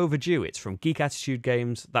sorely overdue. It's from Geek Attitude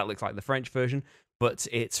Games. That looks like the French version, but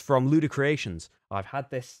it's from Luda Creations. I've had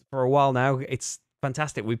this for a while now. It's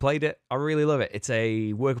fantastic. We played it. I really love it. It's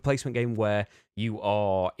a worker placement game where you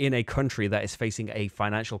are in a country that is facing a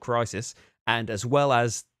financial crisis, and as well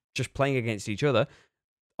as just playing against each other,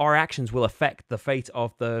 our actions will affect the fate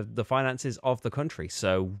of the finances of the country.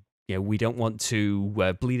 So we don't want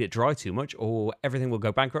to bleed it dry too much, or everything will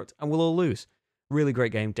go bankrupt and we'll all lose. Really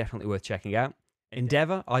great game, definitely worth checking out.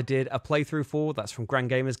 Endeavour, I did a playthrough for. That's from Grand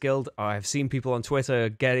Gamers Guild. I've seen people on Twitter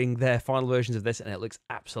getting their final versions of this, and it looks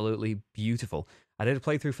absolutely beautiful. I did a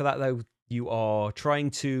playthrough for that, though. You are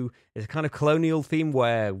trying to... It's a kind of colonial theme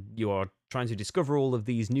where you are trying to discover all of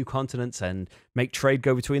these new continents and make trade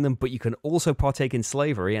go between them, but you can also partake in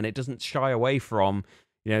slavery, and it doesn't shy away from,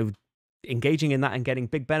 engaging in that and getting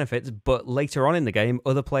big benefits, but later on in the game,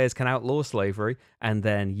 other players can outlaw slavery, and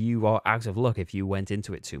then you are out of luck if you went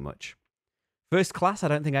into it too much. First Class, I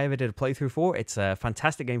don't think I ever did a playthrough for. It's a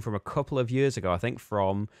fantastic game from a couple of years ago, I think,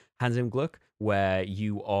 from Hans im Glück, where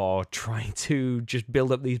you are trying to just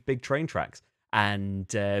build up these big train tracks. And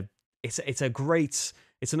it's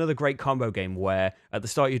another great combo game where at the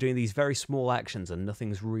start you're doing these very small actions and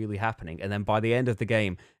nothing's really happening. And then by the end of the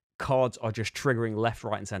game, cards are just triggering left,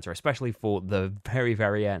 right, and center, especially for the very,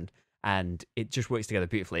 very end. And it just works together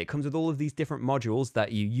beautifully. It comes with all of these different modules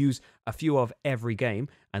that you use a few of every game,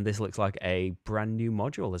 and this looks like a brand new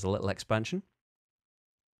module. There's a little expansion.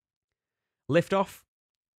 Liftoff,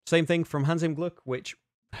 same thing from Hans im Glück,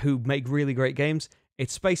 who make really great games.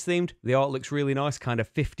 It's space themed. The art looks really nice, kind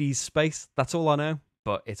of 50s space. That's all I know,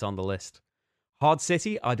 but it's on the list. Hard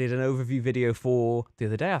City, I did an overview video for the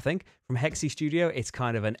other day, I think, from Hexy Studio. It's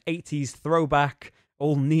kind of an 80s throwback,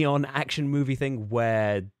 all neon action movie thing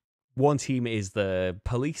where one team is the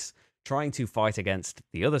police trying to fight against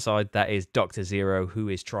the other side, that is Dr. Zero, who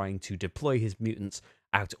is trying to deploy his mutants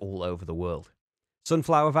out all over the world.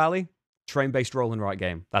 Sunflower Valley, train-based roll and write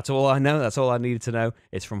game. That's all I know. That's all I needed to know.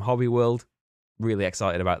 It's from Hobby World. Really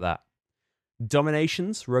excited about that.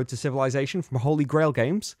 Dominations, Road to Civilization from Holy Grail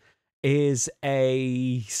Games is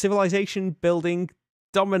a civilization building,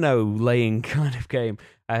 domino laying kind of game.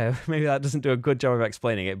 Maybe that doesn't do a good job of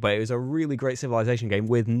explaining it, but it was a really great civilization game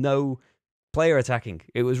with no player attacking.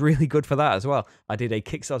 It was really good for that as well. I did a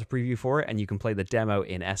Kickstarter preview for it, and you can play the demo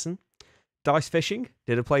in Essen. Dice Fishing,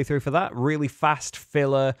 did a playthrough for that. Really fast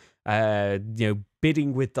filler,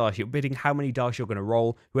 bidding with dice. You're bidding how many dice you're going to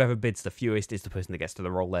roll. Whoever bids the fewest is the person that gets to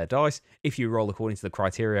roll their dice. If you roll according to the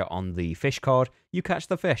criteria on the fish card, you catch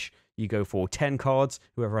the fish. You go for 10 cards.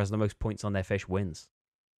 Whoever has the most points on their fish wins.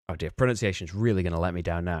 Oh dear, pronunciation's really going to let me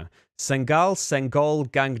down now.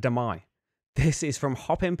 Sengol Gang Damai. This is from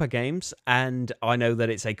Hop Impa Games, and I know that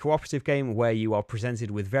it's a cooperative game where you are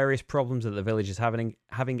presented with various problems that the village is having,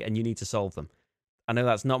 and you need to solve them. I know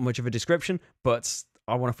that's not much of a description, but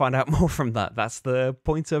I want to find out more from that. That's the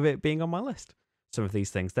point of it being on my list. Some of these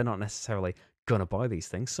things, they're not necessarily gonna buy these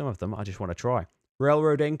things. Some of them I just want to try.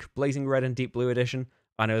 Railroad Inc., Blazing Red and Deep Blue Edition.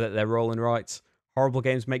 I know that they're rolling rights. Horrible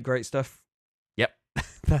Games make great stuff. Yep,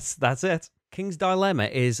 that's it. King's Dilemma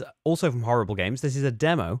is also from Horrible Games. This is a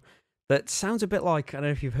demo that sounds a bit like, I don't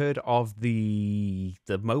know if you've heard of the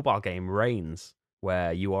mobile game Reigns,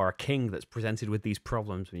 where you are a king that's presented with these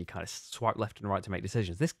problems when you kind of swipe left and right to make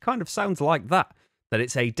decisions. This kind of sounds like that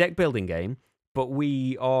it's a deck building game, but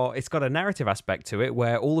it's got a narrative aspect to it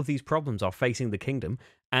where all of these problems are facing the kingdom,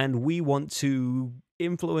 and we want to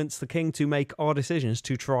influence the king to make our decisions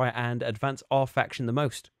to try and advance our faction the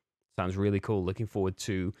most. Sounds really cool. Looking forward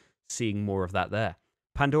to seeing more of that there.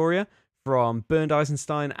 Pandoria from Bernd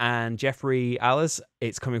Eisenstein and Jeffrey Allers.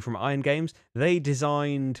 It's coming from Iron Games. They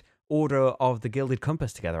designed Order of the Gilded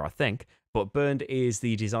Compass together, I think. But Bernd is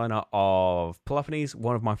the designer of Peloponnese,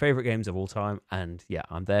 one of my favorite games of all time. And yeah,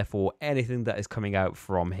 I'm there for anything that is coming out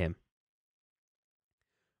from him.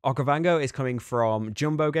 Okavango is coming from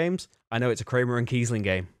Jumbo Games. I know it's a Kramer and Kiesling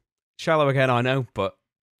game. Shallow again, I know, but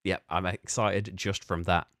yeah, I'm excited just from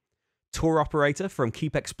that. Tour Operator from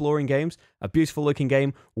Keep Exploring Games, a beautiful looking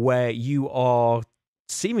game where you are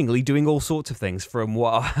seemingly doing all sorts of things. From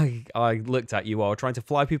what I looked at, you are trying to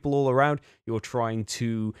fly people all around, you're trying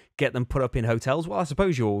to get them put up in hotels. Well, I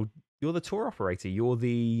suppose you're the tour operator, you're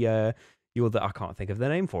the I can't think of the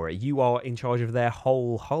name for it. You are in charge of their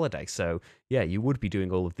whole holiday. So yeah, you would be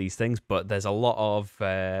doing all of these things, but there's a lot of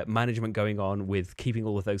management going on with keeping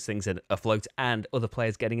all of those things afloat and other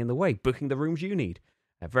players getting in the way, booking the rooms you need.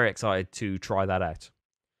 I'm very excited to try that out.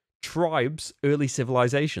 Tribes Early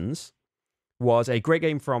Civilizations was a great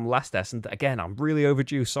game from last Essen. Again, I'm really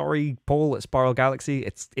overdue. Sorry, Paul at Spiral Galaxy.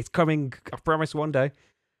 It's coming, I promise, one day.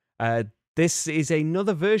 This is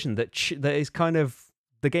another version that is kind of,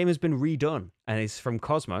 the game has been redone and is from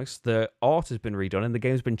Cosmos. The art has been redone and the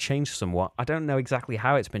game has been changed somewhat. I don't know exactly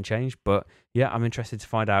how it's been changed, but yeah, I'm interested to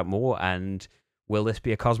find out more. And will this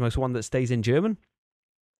be a Cosmos one that stays in German?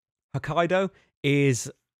 Hokkaido is,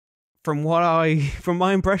 from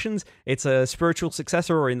my impressions, it's a spiritual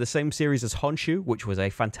successor or in the same series as Honshu, which was a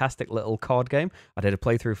fantastic little card game. I did a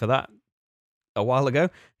playthrough for that a while ago.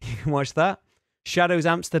 You can watch that. Shadows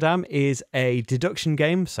Amsterdam is a deduction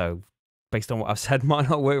game, so based on what I've said, might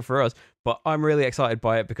not work for us, but I'm really excited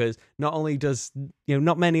by it because not only does,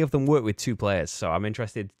 not many of them work with two players, so I'm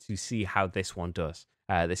interested to see how this one does.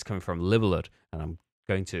 This coming from Libelud, and I'm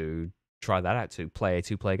going to try that out to play a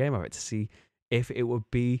two-player game of it to see if it would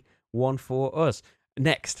be one for us.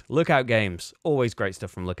 Next, Lookout Games. Always great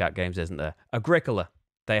stuff from Lookout Games, isn't there? Agricola.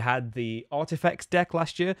 They had the Artifacts deck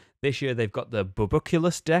last year. This year they've got the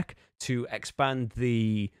Bubuculus deck to expand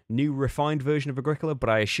the new refined version of Agricola, but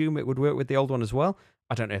I assume it would work with the old one as well.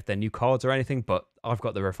 I don't know if they're new cards or anything, but I've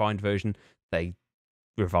got the refined version.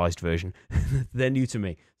 Revised version. They're new to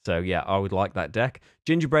me. So yeah, I would like that deck.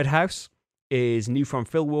 Gingerbread House is new from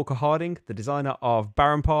Phil Walker Harding, the designer of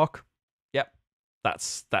Barron Park. Yep,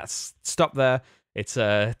 that's stop there. It's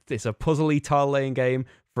a puzzly tile laying game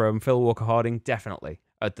from Phil Walker Harding. Definitely.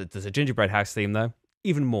 There's a gingerbread house theme though.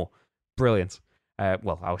 Even more brilliant.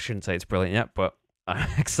 Well, I shouldn't say it's brilliant yet, but I'm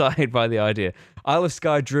excited by the idea. Isle of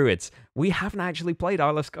Skye Druids. We haven't actually played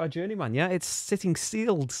Isle of Skye Journeyman yet. It's sitting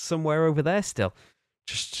sealed somewhere over there still.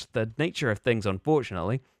 Just the nature of things,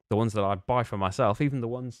 unfortunately. The ones that I buy for myself, even the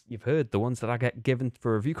ones you've heard, the ones that I get given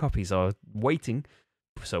for review copies are waiting.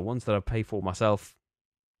 So ones that I pay for myself,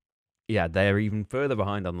 yeah, they're even further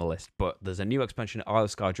behind on the list. But there's a new expansion, Isle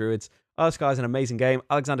of Skye Druids. Isle of Skye is an amazing game.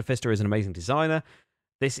 Alexander Pfister is an amazing designer.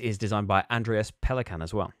 This is designed by Andreas Pelikan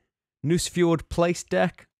as well. Noosefjord Place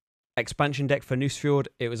deck, expansion deck for Noosefjord.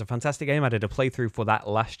 It was a fantastic game. I did a playthrough for that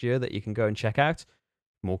last year that you can go and check out.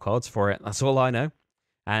 More cards for it. That's all I know.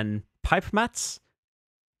 And Pipe Mats.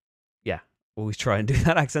 Yeah, always try and do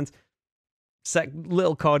that accent.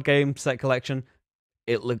 Little card game, set collection.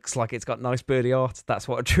 It looks like it's got nice birdie art. That's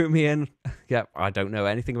what drew me in. Yeah, I don't know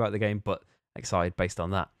anything about the game, but excited based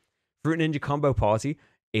on that. Fruit Ninja Combo Party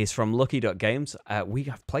is from Lucky Duck Games. We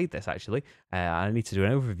have played this, actually. I need to do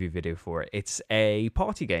an overview video for it. It's a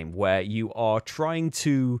party game where you are trying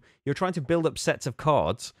to build up sets of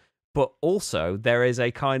cards, but also there is a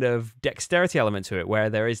kind of dexterity element to it where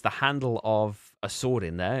there is the handle of a sword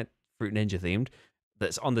in there, Fruit Ninja themed,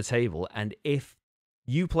 that's on the table, and if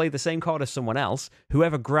you play the same card as someone else,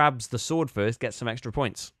 whoever grabs the sword first gets some extra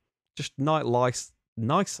points. Just nice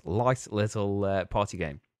little party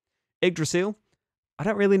game. Yggdrasil. I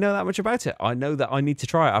don't really know that much about it. I know that I need to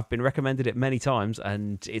try it. I've been recommended it many times,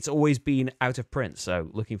 and it's always been out of print, so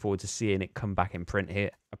looking forward to seeing it come back in print here.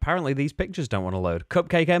 Apparently, these pictures don't want to load.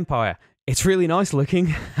 Cupcake Empire. It's really nice looking.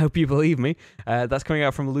 Hope you believe me. That's coming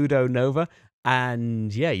out from Ludo Nova,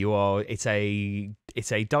 and yeah, it's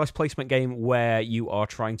a dice placement game where you are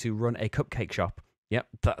trying to run a cupcake shop. Yep,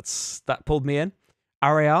 that pulled me in.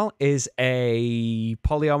 Areal is a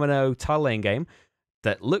polyomino tile laying game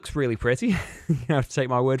that looks really pretty. You have to take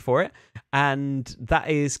my word for it. And that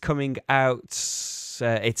is coming out.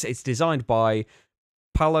 It's designed by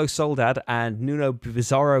Paulo Soldad and Nuno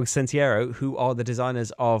Bizarro Sentiero, who are the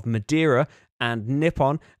designers of Madeira and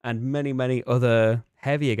Nippon and many, many other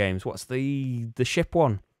heavier games. What's the ship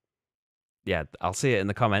one? Yeah, I'll see it in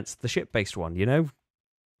the comments. The ship-based one, you know?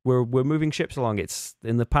 We're moving ships along. It's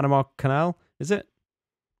in the Panama Canal, is it?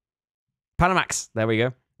 Panamax. There we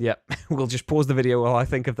go. Yep. We'll just pause the video while I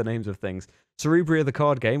think of the names of things. Cerebria, the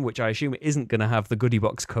card game, which I assume isn't going to have the goodie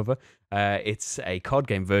box cover. It's a card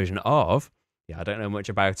game version of... Yeah, I don't know much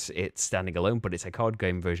about it standing alone, but it's a card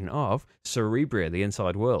game version of Cerebria, the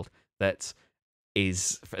Inside World. That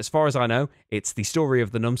is, as far as I know, it's the story of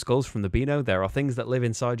the numbskulls from the Beano. There are things that live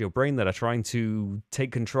inside your brain that are trying to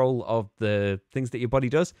take control of the things that your body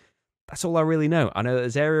does. That's all I really know. I know that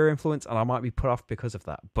there's area influence, and I might be put off because of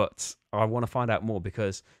that. But I want to find out more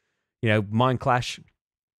because, you know, Mind Clash,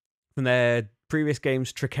 from their previous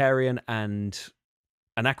games, Tricarian and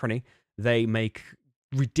Anachrony, they make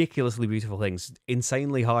ridiculously beautiful things,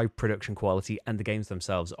 insanely high production quality, and the games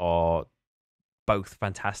themselves are both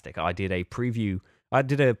fantastic. I did a playthrough,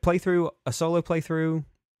 a solo playthrough.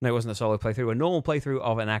 No, it wasn't a solo playthrough, a normal playthrough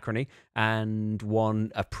of Anachrony, and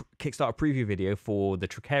won a Kickstarter preview video for the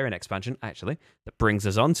Tricarian expansion, actually, that brings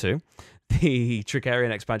us on to the Tricarian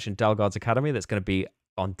expansion Dalgard's Academy that's going to be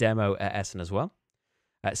on demo at Essen as well.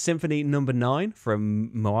 Symphony number 9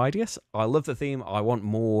 from Moidius. I love the theme. I want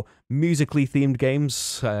more musically themed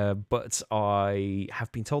games, but I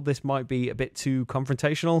have been told this might be a bit too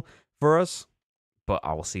confrontational for us, but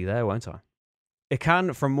I will see there, won't I?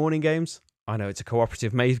 Ican from Morning Games. I know it's a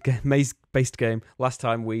cooperative maze-based game. Last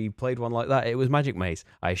time we played one like that, it was Magic Maze.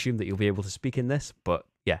 I assume that you'll be able to speak in this, but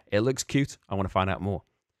yeah, it looks cute. I want to find out more.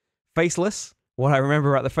 Faceless. What I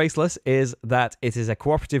remember about the Faceless is that it is a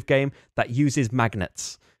cooperative game that uses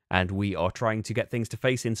magnets, and we are trying to get things to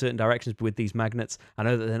face in certain directions with these magnets. I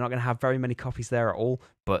know that they're not going to have very many copies there at all,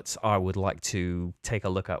 but I would like to take a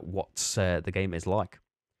look at what the game is like.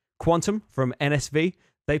 Quantum from NSV.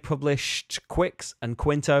 They published Quix and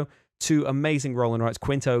Quinto, 2 amazing roll and writes.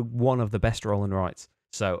 Quinto, one of the best roll and writes.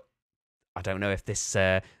 So I don't know if this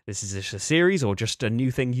is just a series or just a new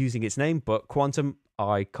thing using its name, but Quantum,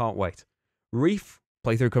 I can't wait. Reef,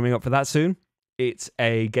 playthrough coming up for that soon. It's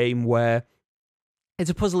a game where it's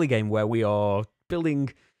a puzzly game where we are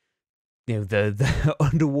building, you know, the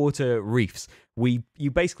underwater reefs.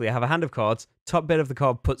 You basically have a hand of cards. Top bit of the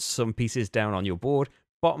card puts some pieces down on your board.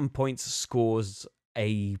 Bottom points scores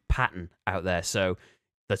a pattern out there. So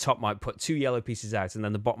the top might put 2 yellow pieces out, and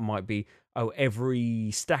then the bottom might be, oh,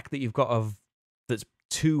 every stack that you've got of that's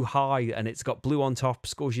too high and it's got blue on top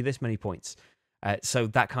scores you this many points. So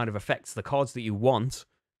that kind of affects the cards that you want.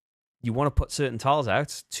 You want to put certain tiles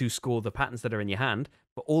out to score the patterns that are in your hand,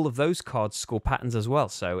 but all of those cards score patterns as well.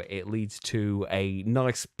 So it leads to a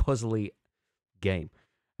nice puzzly game.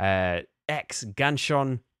 X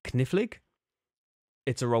Ganshon Knifflig.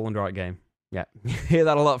 It's a roll and write game. Yeah, you hear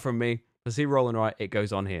that a lot from me. I see roll and write, it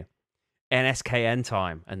goes on here. NSKN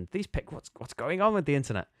time. And these what's going on with the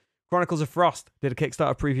internet? Chronicles of Frost. Did a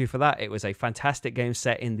Kickstarter preview for that. It was a fantastic game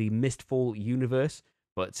set in the Mistfall universe,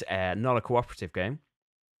 but not a cooperative game.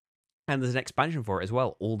 And there's an expansion for it as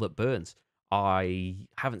well, All That Burns. I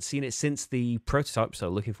haven't seen it since the prototype, so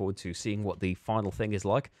looking forward to seeing what the final thing is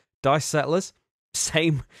like. Dice Settlers,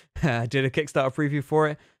 same. Did a Kickstarter preview for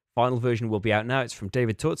it. Final version will be out now. It's from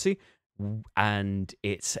David Tutsi, and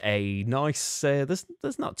it's a nice, there's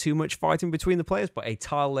not too much fighting between the players, but a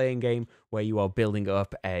tile-laying game where you are building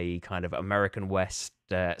up a kind of American West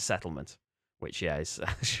settlement, which, yeah,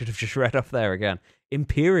 I should have just read off there again.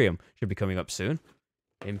 Imperium should be coming up soon.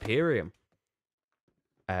 Imperium.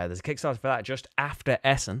 There's a Kickstarter for that just after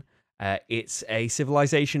Essen. It's a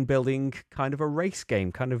civilization building, kind of a race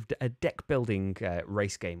game, kind of a deck building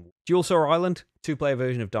race game. Duelsaur Island, 2-player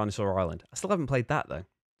version of Dinosaur Island. I still haven't played that though.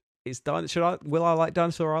 Will I like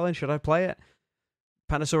Dinosaur Island? Should I play it?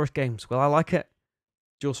 Panasaurus Games, will I like it?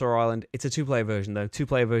 Duelsaur Island, it's a 2-player version though.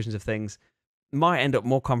 2-player versions of things might end up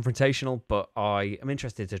more confrontational, but I am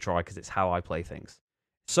interested to try because it's how I play things.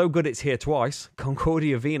 So good it's here twice.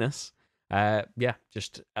 Concordia Venus. Yeah,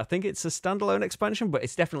 I think it's a standalone expansion, but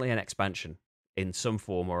it's definitely an expansion. in some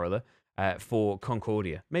form or other for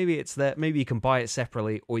Concordia. Maybe it's there. Maybe you can buy it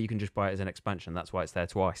separately, or you can just buy it as an expansion. That's why it's there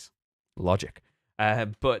twice. Logic.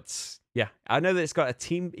 But yeah, I know that it's got a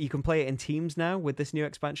team. You can play it in teams now with this new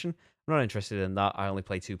expansion. I'm not interested in that. I only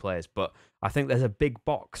play 2 players, but I think there's a big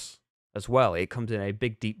box as well. It comes in a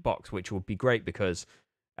big, deep box, which would be great because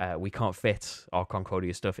we can't fit our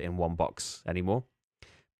Concordia stuff in one box anymore.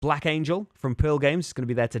 Black Angel from Pearl Games is going to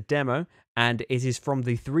be there to demo, and it is from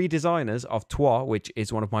the 3 designers of Trois, which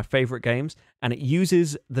is one of my favorite games, and it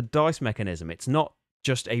uses the dice mechanism. It's not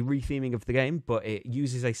just a retheming of the game, but it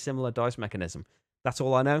uses a similar dice mechanism. That's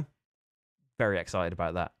all I know. Very excited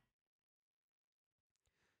about that.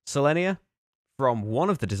 Selenia from one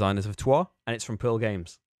of the designers of Trois, and it's from Pearl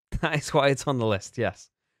Games. That is why it's on the list, yes.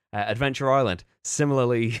 Adventure Island,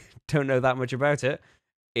 similarly, don't know that much about it.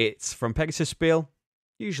 It's from Pegasus Spiel.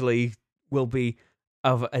 Usually will be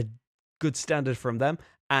of a good standard from them,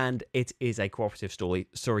 and it is a cooperative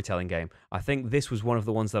storytelling game. I think this was one of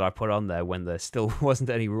the ones that I put on there when there still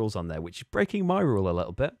wasn't any rules on there, which is breaking my rule a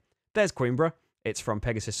little bit. There's Coimbra. It's from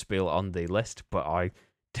Pegasus Spiel on the list, but I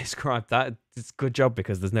described that. It's a good job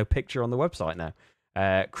because there's no picture on the website now.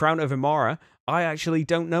 Crown of Imara. I actually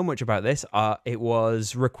don't know much about this. It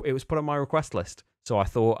was put on my request list, so I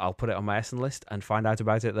thought I'll put it on my Essen list and find out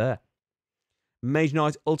about it there. Mage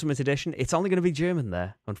Knight Ultimate Edition. It's only going to be German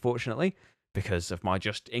there, unfortunately, because of my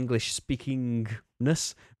just English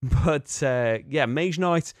speakingness. But yeah, Mage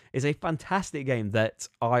Knight is a fantastic game that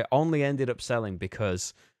I only ended up selling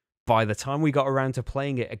because by the time we got around to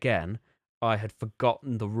playing it again, I had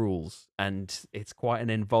forgotten the rules, and it's quite an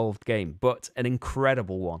involved game, but an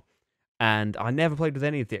incredible one. And I never played with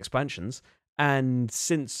any of the expansions, and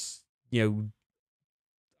since,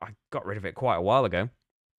 I got rid of it quite a while ago,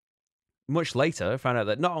 much later, I found out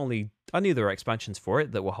that not only I knew there were expansions for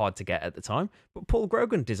it that were hard to get at the time, but Paul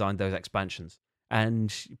Grogan designed those expansions.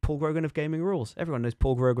 And Paul Grogan of Gaming Rules. Everyone knows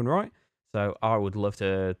Paul Grogan, right? So I would love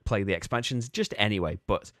to play the expansions just anyway,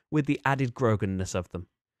 but with the added Groganness of them.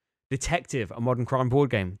 Detective, a modern crime board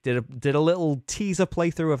game. Did a little teaser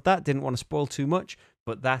playthrough of that. Didn't want to spoil too much,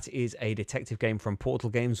 but that is a detective game from Portal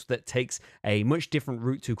Games that takes a much different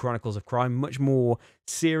route to Chronicles of Crime. Much more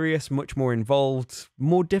serious, much more involved,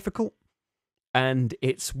 more difficult. And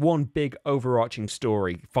it's one big overarching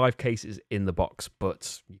story. 5 cases in the box,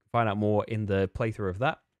 but you can find out more in the playthrough of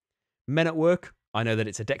that. Men at Work. I know that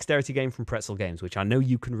it's a dexterity game from Pretzel Games, which I know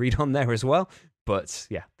you can read on there as well. But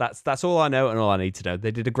yeah, that's all I know and all I need to know.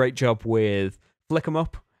 They did a great job with Flick 'em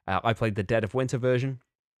Up. I played the Dead of Winter version.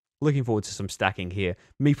 Looking forward to some stacking here.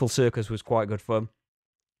 Meeple Circus was quite good fun.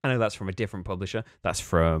 I know that's from a different publisher. That's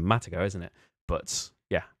from Matago, isn't it? But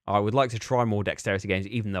yeah, I would like to try more dexterity games,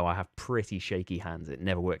 even though I have pretty shaky hands. It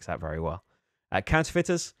never works out very well.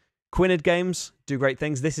 Counterfeiters. Quinid Games do great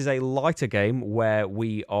things. This is a lighter game where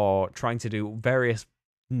we are trying to do various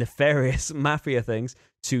nefarious mafia things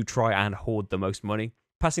to try and hoard the most money.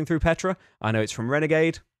 Passing Through Petra. I know it's from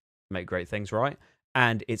Renegade. Make great things, right?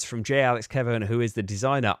 And it's from J. Alex Kevin, who is the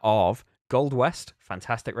designer of Gold West,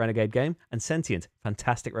 fantastic Renegade game, and Sentient,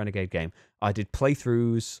 fantastic Renegade game. I did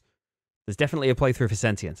playthroughs. There's definitely a playthrough for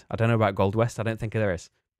Sentient. I don't know about Gold West. I don't think there is.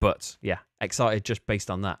 But yeah, excited just based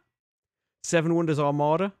on that. 7 Wonders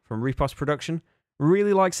Armada from Repos Production.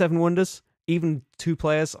 Really like 7 Wonders. Even 2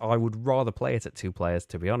 players. I would rather play it at 2 players,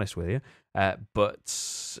 to be honest with you.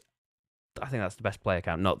 But I think that's the best player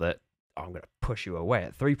count. Not that I'm going to push you away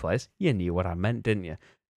at 3 players. You knew what I meant, didn't you?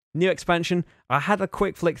 New expansion. I had a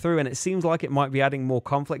quick flick through, and it seems like it might be adding more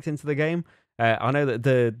conflict into the game. I know that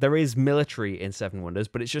there is military in 7 Wonders,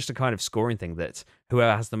 but it's just a kind of scoring thing that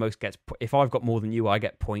whoever has the most gets... If I've got more than you, I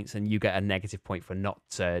get points, and you get a negative point for not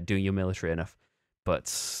doing your military enough. But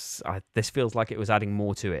this feels like it was adding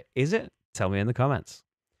more to it. Is it? Tell me in the comments.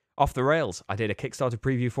 Off the Rails. I did a Kickstarter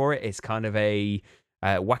preview for it. It's kind of a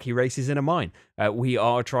wacky races in a mine. We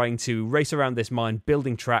are trying to race around this mine,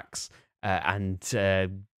 building tracks, and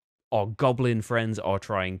our goblin friends are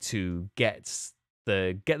trying to get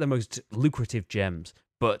the most lucrative gems.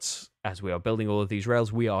 But as we are building all of these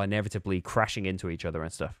rails, we are inevitably crashing into each other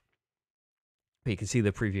and stuff. But you can see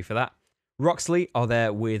the preview for that. Roxley are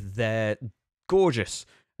there with their gorgeous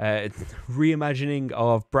reimagining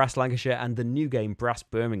of Brass Lancashire and the new game Brass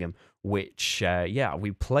Birmingham, which yeah,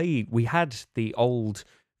 we had the old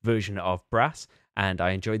version of Brass and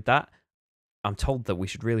I enjoyed that. I'm told that we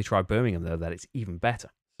should really try Birmingham though, that it's even better.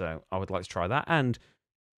 So I would like to try that, and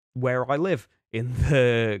where I live in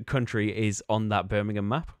the country is on that Birmingham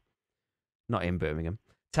map. Not in Birmingham.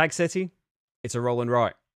 Tag City, it's a roll and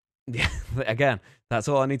write. Yeah, again, that's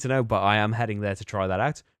all I need to know, but I am heading there to try that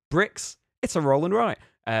out. Bricks, it's a roll and write.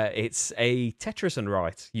 It's a Tetris and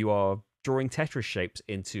write. You are drawing Tetris shapes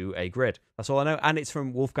into a grid. That's all I know. And it's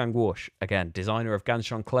from Wolfgang Warsch, again, designer of Ganz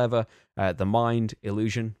Schön Clever, The Mind,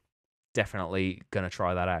 Illusion. Definitely going to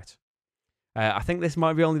try that out. I think this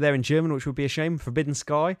might be only there in German, which would be a shame. Forbidden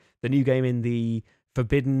Sky, the new game in the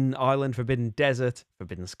Forbidden Island, Forbidden Desert,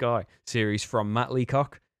 Forbidden Sky series from Matt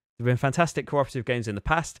Leacock. There have been fantastic cooperative games in the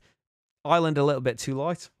past. Island a little bit too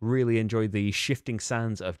light. Really enjoyed the shifting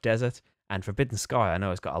sands of desert. And Forbidden Sky, I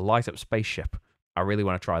know it's got a light-up spaceship. I really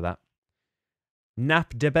want to try that.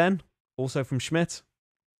 Nap de Ben, also from Schmidt.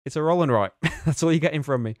 It's a roll and write. That's all you're getting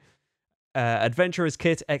from me. Adventurer's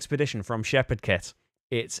Kit Expedition from Shepherd Kit.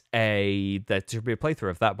 There should be a playthrough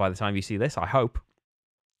of that by the time you see this, I hope.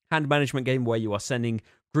 Hand management game where you are sending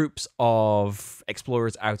groups of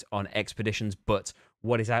explorers out on expeditions, but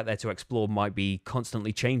what is out there to explore might be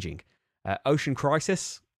constantly changing. Ocean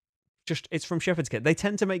Crisis, it's from Shepherd's Kit. They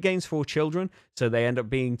tend to make games for children, so they end up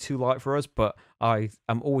being too light for us, but I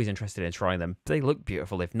am always interested in trying them. They look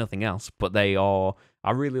beautiful, if nothing else, but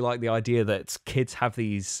I really like the idea that kids have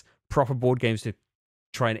these proper board games to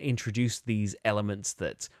try and introduce these elements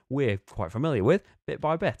that we're quite familiar with, bit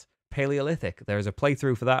by bit. Paleolithic, there is a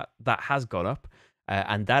playthrough for that has gone up,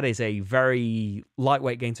 and that is a very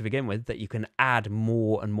lightweight game to begin with that you can add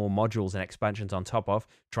more and more modules and expansions on top of,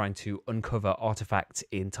 trying to uncover artifacts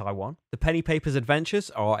in Taiwan. The Penny Papers Adventures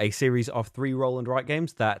are a series of 3 roll and write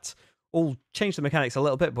games that all change the mechanics a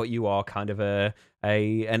little bit, but you are kind of an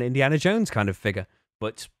Indiana Jones kind of figure,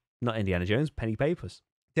 but not Indiana Jones, Penny Papers.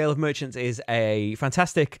 Tale of Merchants is a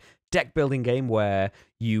fantastic deck building game where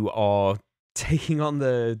you are taking on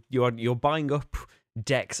you're buying up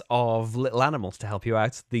decks of little animals to help you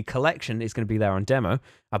out. The collection is going to be there on demo.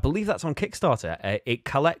 I believe that's on Kickstarter. It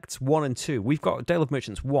collects 1 and 2. We've got Tale of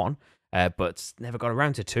Merchants 1, but never got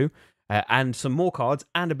around to 2, and some more cards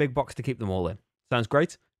and a big box to keep them all in. Sounds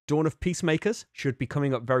great. Dawn of Peacemakers should be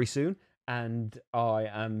coming up very soon, and I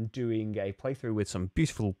am doing a playthrough with some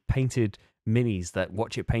beautiful painted minis that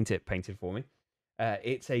Watch It painted for me.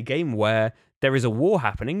 It's a game where there is a war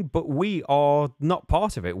happening, but we are not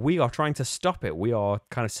part of it. We are trying to stop it. We are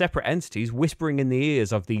kind of separate entities whispering in the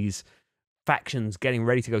ears of these factions getting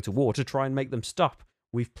ready to go to war to try and make them stop.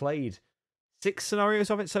 We've played 6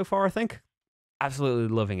 scenarios of it so far, I think.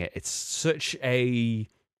 Absolutely loving it. It's such a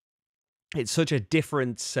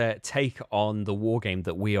different take on the war game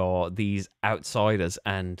that we are these outsiders,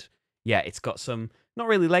 and yeah, it's got some not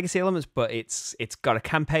really legacy elements, but it's got a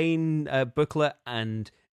campaign booklet, and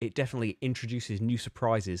it definitely introduces new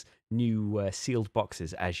surprises, new sealed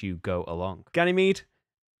boxes as you go along. Ganymede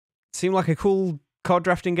seemed like a cool card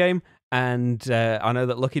drafting game, and I know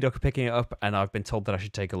that Lucky Duck are picking it up, and I've been told that I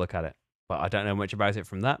should take a look at it, but I don't know much about it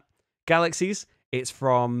from that. Galaxies, it's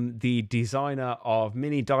from the designer of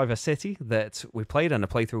Mini Diver City that we played, and a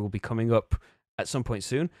playthrough will be coming up at some point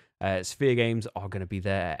soon. Sphere Games are going to be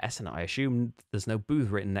there at Essen. I assume there's no booth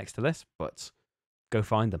written next to this, but go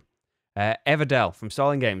find them. Everdell from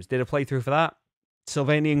Starling Games did a playthrough for that.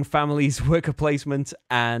 Sylvanian Families worker placement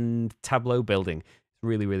and tableau building.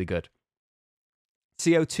 Really, really good.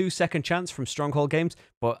 CO2 Second Chance from Stronghold Games,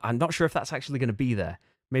 but I'm not sure if that's actually going to be there.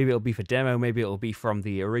 Maybe it'll be for demo. Maybe it'll be from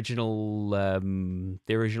the original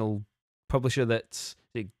publisher that's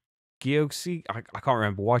Gyoxi. I can't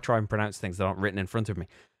remember. Why try and pronounce things that aren't written in front of me?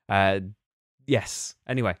 Yes.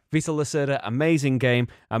 Anyway, Vita Lacerda, amazing game,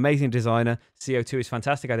 amazing designer. CO2 is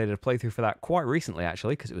fantastic. I did a playthrough for that quite recently,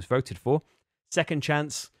 actually, because it was voted for. Second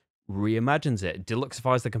Chance reimagines it,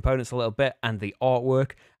 deluxifies the components a little bit and the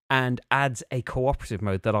artwork, and adds a cooperative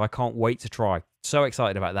mode that I can't wait to try. So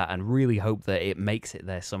excited about that, and really hope that it makes it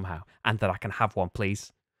there somehow, and that I can have one,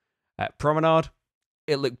 please. Promenade,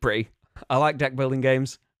 it looked pretty. I like deck building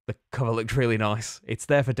games. The cover looked really nice. It's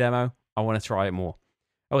there for demo. I want to try it more.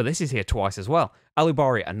 Oh, this is here twice as well.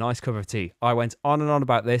 Alubari, a nice cup of tea. I went on and on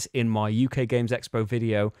about this in my UK Games Expo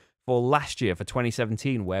video for last year, for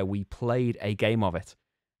 2017, where we played a game of it.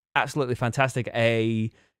 Absolutely fantastic.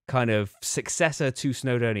 A kind of successor to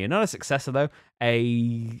Snowdonia. Not a successor, though.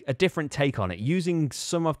 A different take on it, using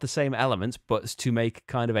some of the same elements, but to make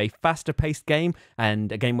kind of a faster-paced game,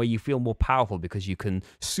 and a game where you feel more powerful because you can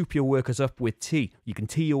soup your workers up with tea. You can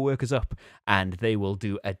tea your workers up, and they will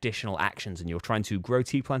do additional actions, and you're trying to grow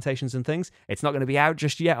tea plantations and things. It's not going to be out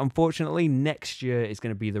just yet, unfortunately. Next year is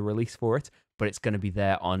going to be the release for it, but it's going to be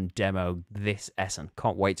there on demo this Essen.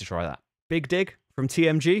 Can't wait to try that. Big Dig from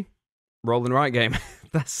TMG. Roll and write game.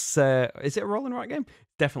 That's is it a roll and write game?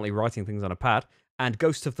 Definitely writing things on a pad. And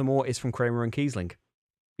Ghost of the Moor is from Kramer and Kiesling.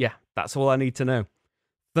 Yeah, that's all I need to know.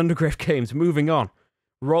 Thundergriff Games, moving on.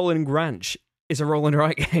 Rolling Ranch is a roll and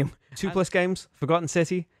write game. 2+ games, Forgotten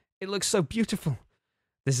City. It looks so beautiful.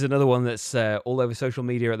 This is another one that's all over social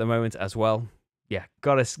media at the moment as well. Yeah,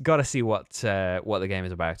 gotta see what the game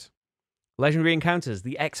is about. Legendary Encounters,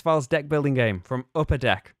 the X-Files deck building game from Upper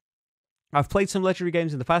Deck. I've played some Legendary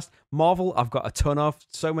games in the past. Marvel, I've got a ton of.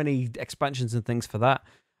 So many expansions and things for that.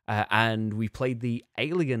 And we played the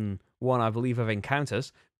Alien one, I believe, of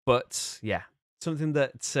Encounters. But yeah, something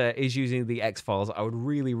that is using the X-Files, I would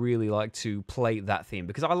really, really like to play that theme.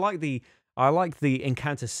 Because I like the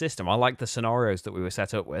Encounter system. I like the scenarios that we were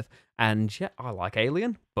set up with. And yeah, I like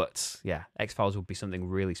Alien. But yeah, X-Files would be something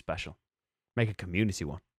really special. Make a community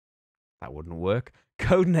one. That wouldn't work.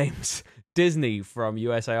 Codenames Disney from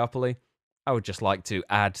USAopoly. I would just like to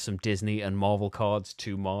add some Disney and Marvel cards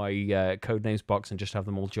to my Codenames box and just have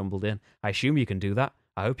them all jumbled in. I assume you can do that.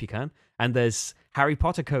 I hope you can. And there's Harry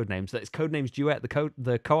Potter Codenames. That's Codenames Duet,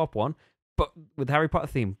 the co-op one, but with Harry Potter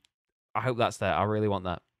theme. I hope that's there. I really want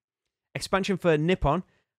that. Expansion for Nippon.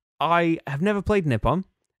 I have never played Nippon,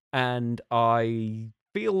 and I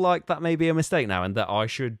feel like that may be a mistake now, and that I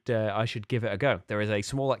should give it a go. There is a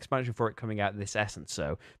small expansion for it coming out this Essen,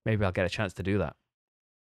 so maybe I'll get a chance to do that.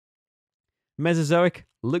 Mesozoic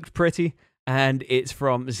looked pretty, and it's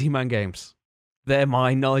from Z-Man Games. There,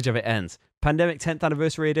 my knowledge of it ends. Pandemic 10th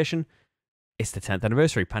Anniversary Edition. It's the 10th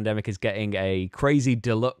anniversary. Pandemic is getting a crazy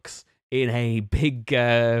deluxe in a big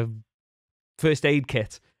first aid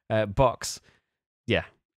kit box. Yeah,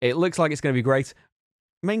 it looks like it's going to be great.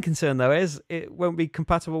 Main concern, though, is it won't be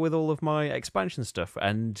compatible with all of my expansion stuff.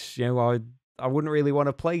 And, you know, I wouldn't really want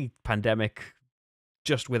to play Pandemic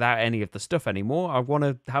just without any of the stuff anymore. I want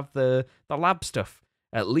to have the lab stuff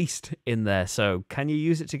at least in there. So can you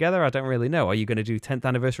use it together? I don't really know. Are you going to do 10th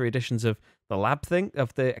anniversary editions of the lab thing,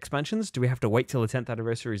 of the expansions? Do we have to wait till the 10th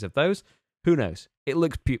anniversaries of those? Who knows? It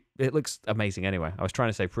looks amazing anyway. I was trying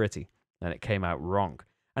to say pretty, and it came out wrong.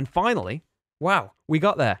 And finally, wow, we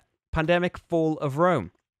got there. Pandemic Fall of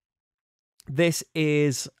Rome. This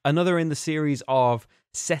is another in the series of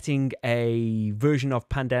setting a version of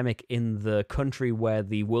Pandemic in the country where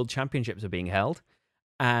the World Championships are being held.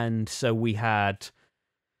 And so we had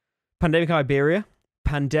Pandemic Iberia,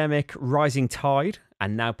 Pandemic Rising Tide,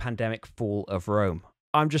 and now Pandemic Fall of Rome.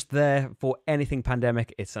 I'm just there for anything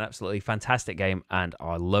Pandemic. It's an absolutely fantastic game, and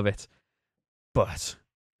I love it. But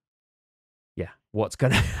yeah, what's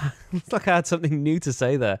gonna... It's like I had something new to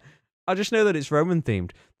say there. I just know that it's Roman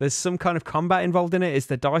themed. There's some kind of combat involved in it. Is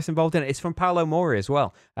there dice involved in it? It's from Paolo Mori as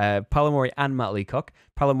well. Paolo Mori and Matt Leacock.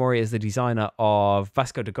 Paolo Mori is the designer of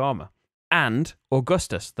Vasco da Gama and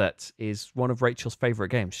Augustus. That is one of Rachel's favorite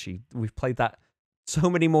games. We've played that so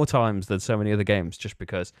many more times than so many other games, just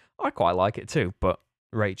because I quite like it too. But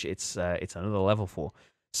Rach, it's another level for.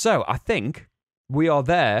 So I think we are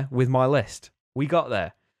there with my list. We got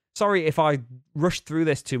there. Sorry if I rushed through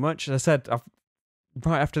this too much. As I said,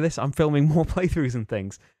 right after this, I'm filming more playthroughs and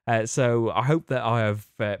things. So I hope that I have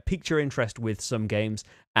piqued your interest with some games,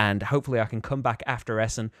 and hopefully I can come back after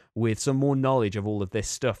Essen with some more knowledge of all of this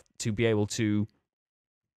stuff to be able to...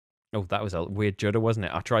 Oh, that was a weird judder, wasn't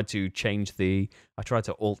it? I tried to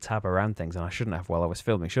alt-tab around things, and I shouldn't have while I was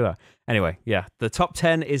filming, should I? Anyway, yeah, the top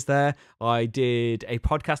 10 is there. I did a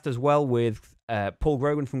podcast as well with Paul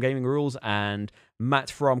Grogan from Gaming Rules and Matt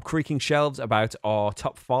from Creaking Shelves about our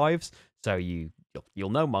top 5s. So you'll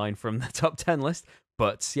know mine from the top 10 list.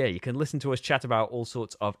 But yeah, you can listen to us chat about all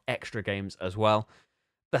sorts of extra games as well.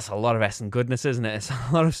 That's a lot of Essen goodness, isn't it? It's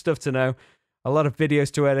a lot of stuff to know. A lot of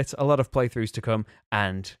videos to edit, a lot of playthroughs to come,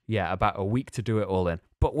 and yeah, about a week to do it all in.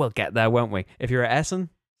 But we'll get there, won't we? If you're at Essen,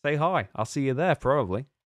 say hi. I'll see you there, probably.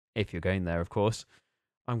 If you're going there, of course.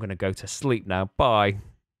 I'm going to go to sleep now. Bye.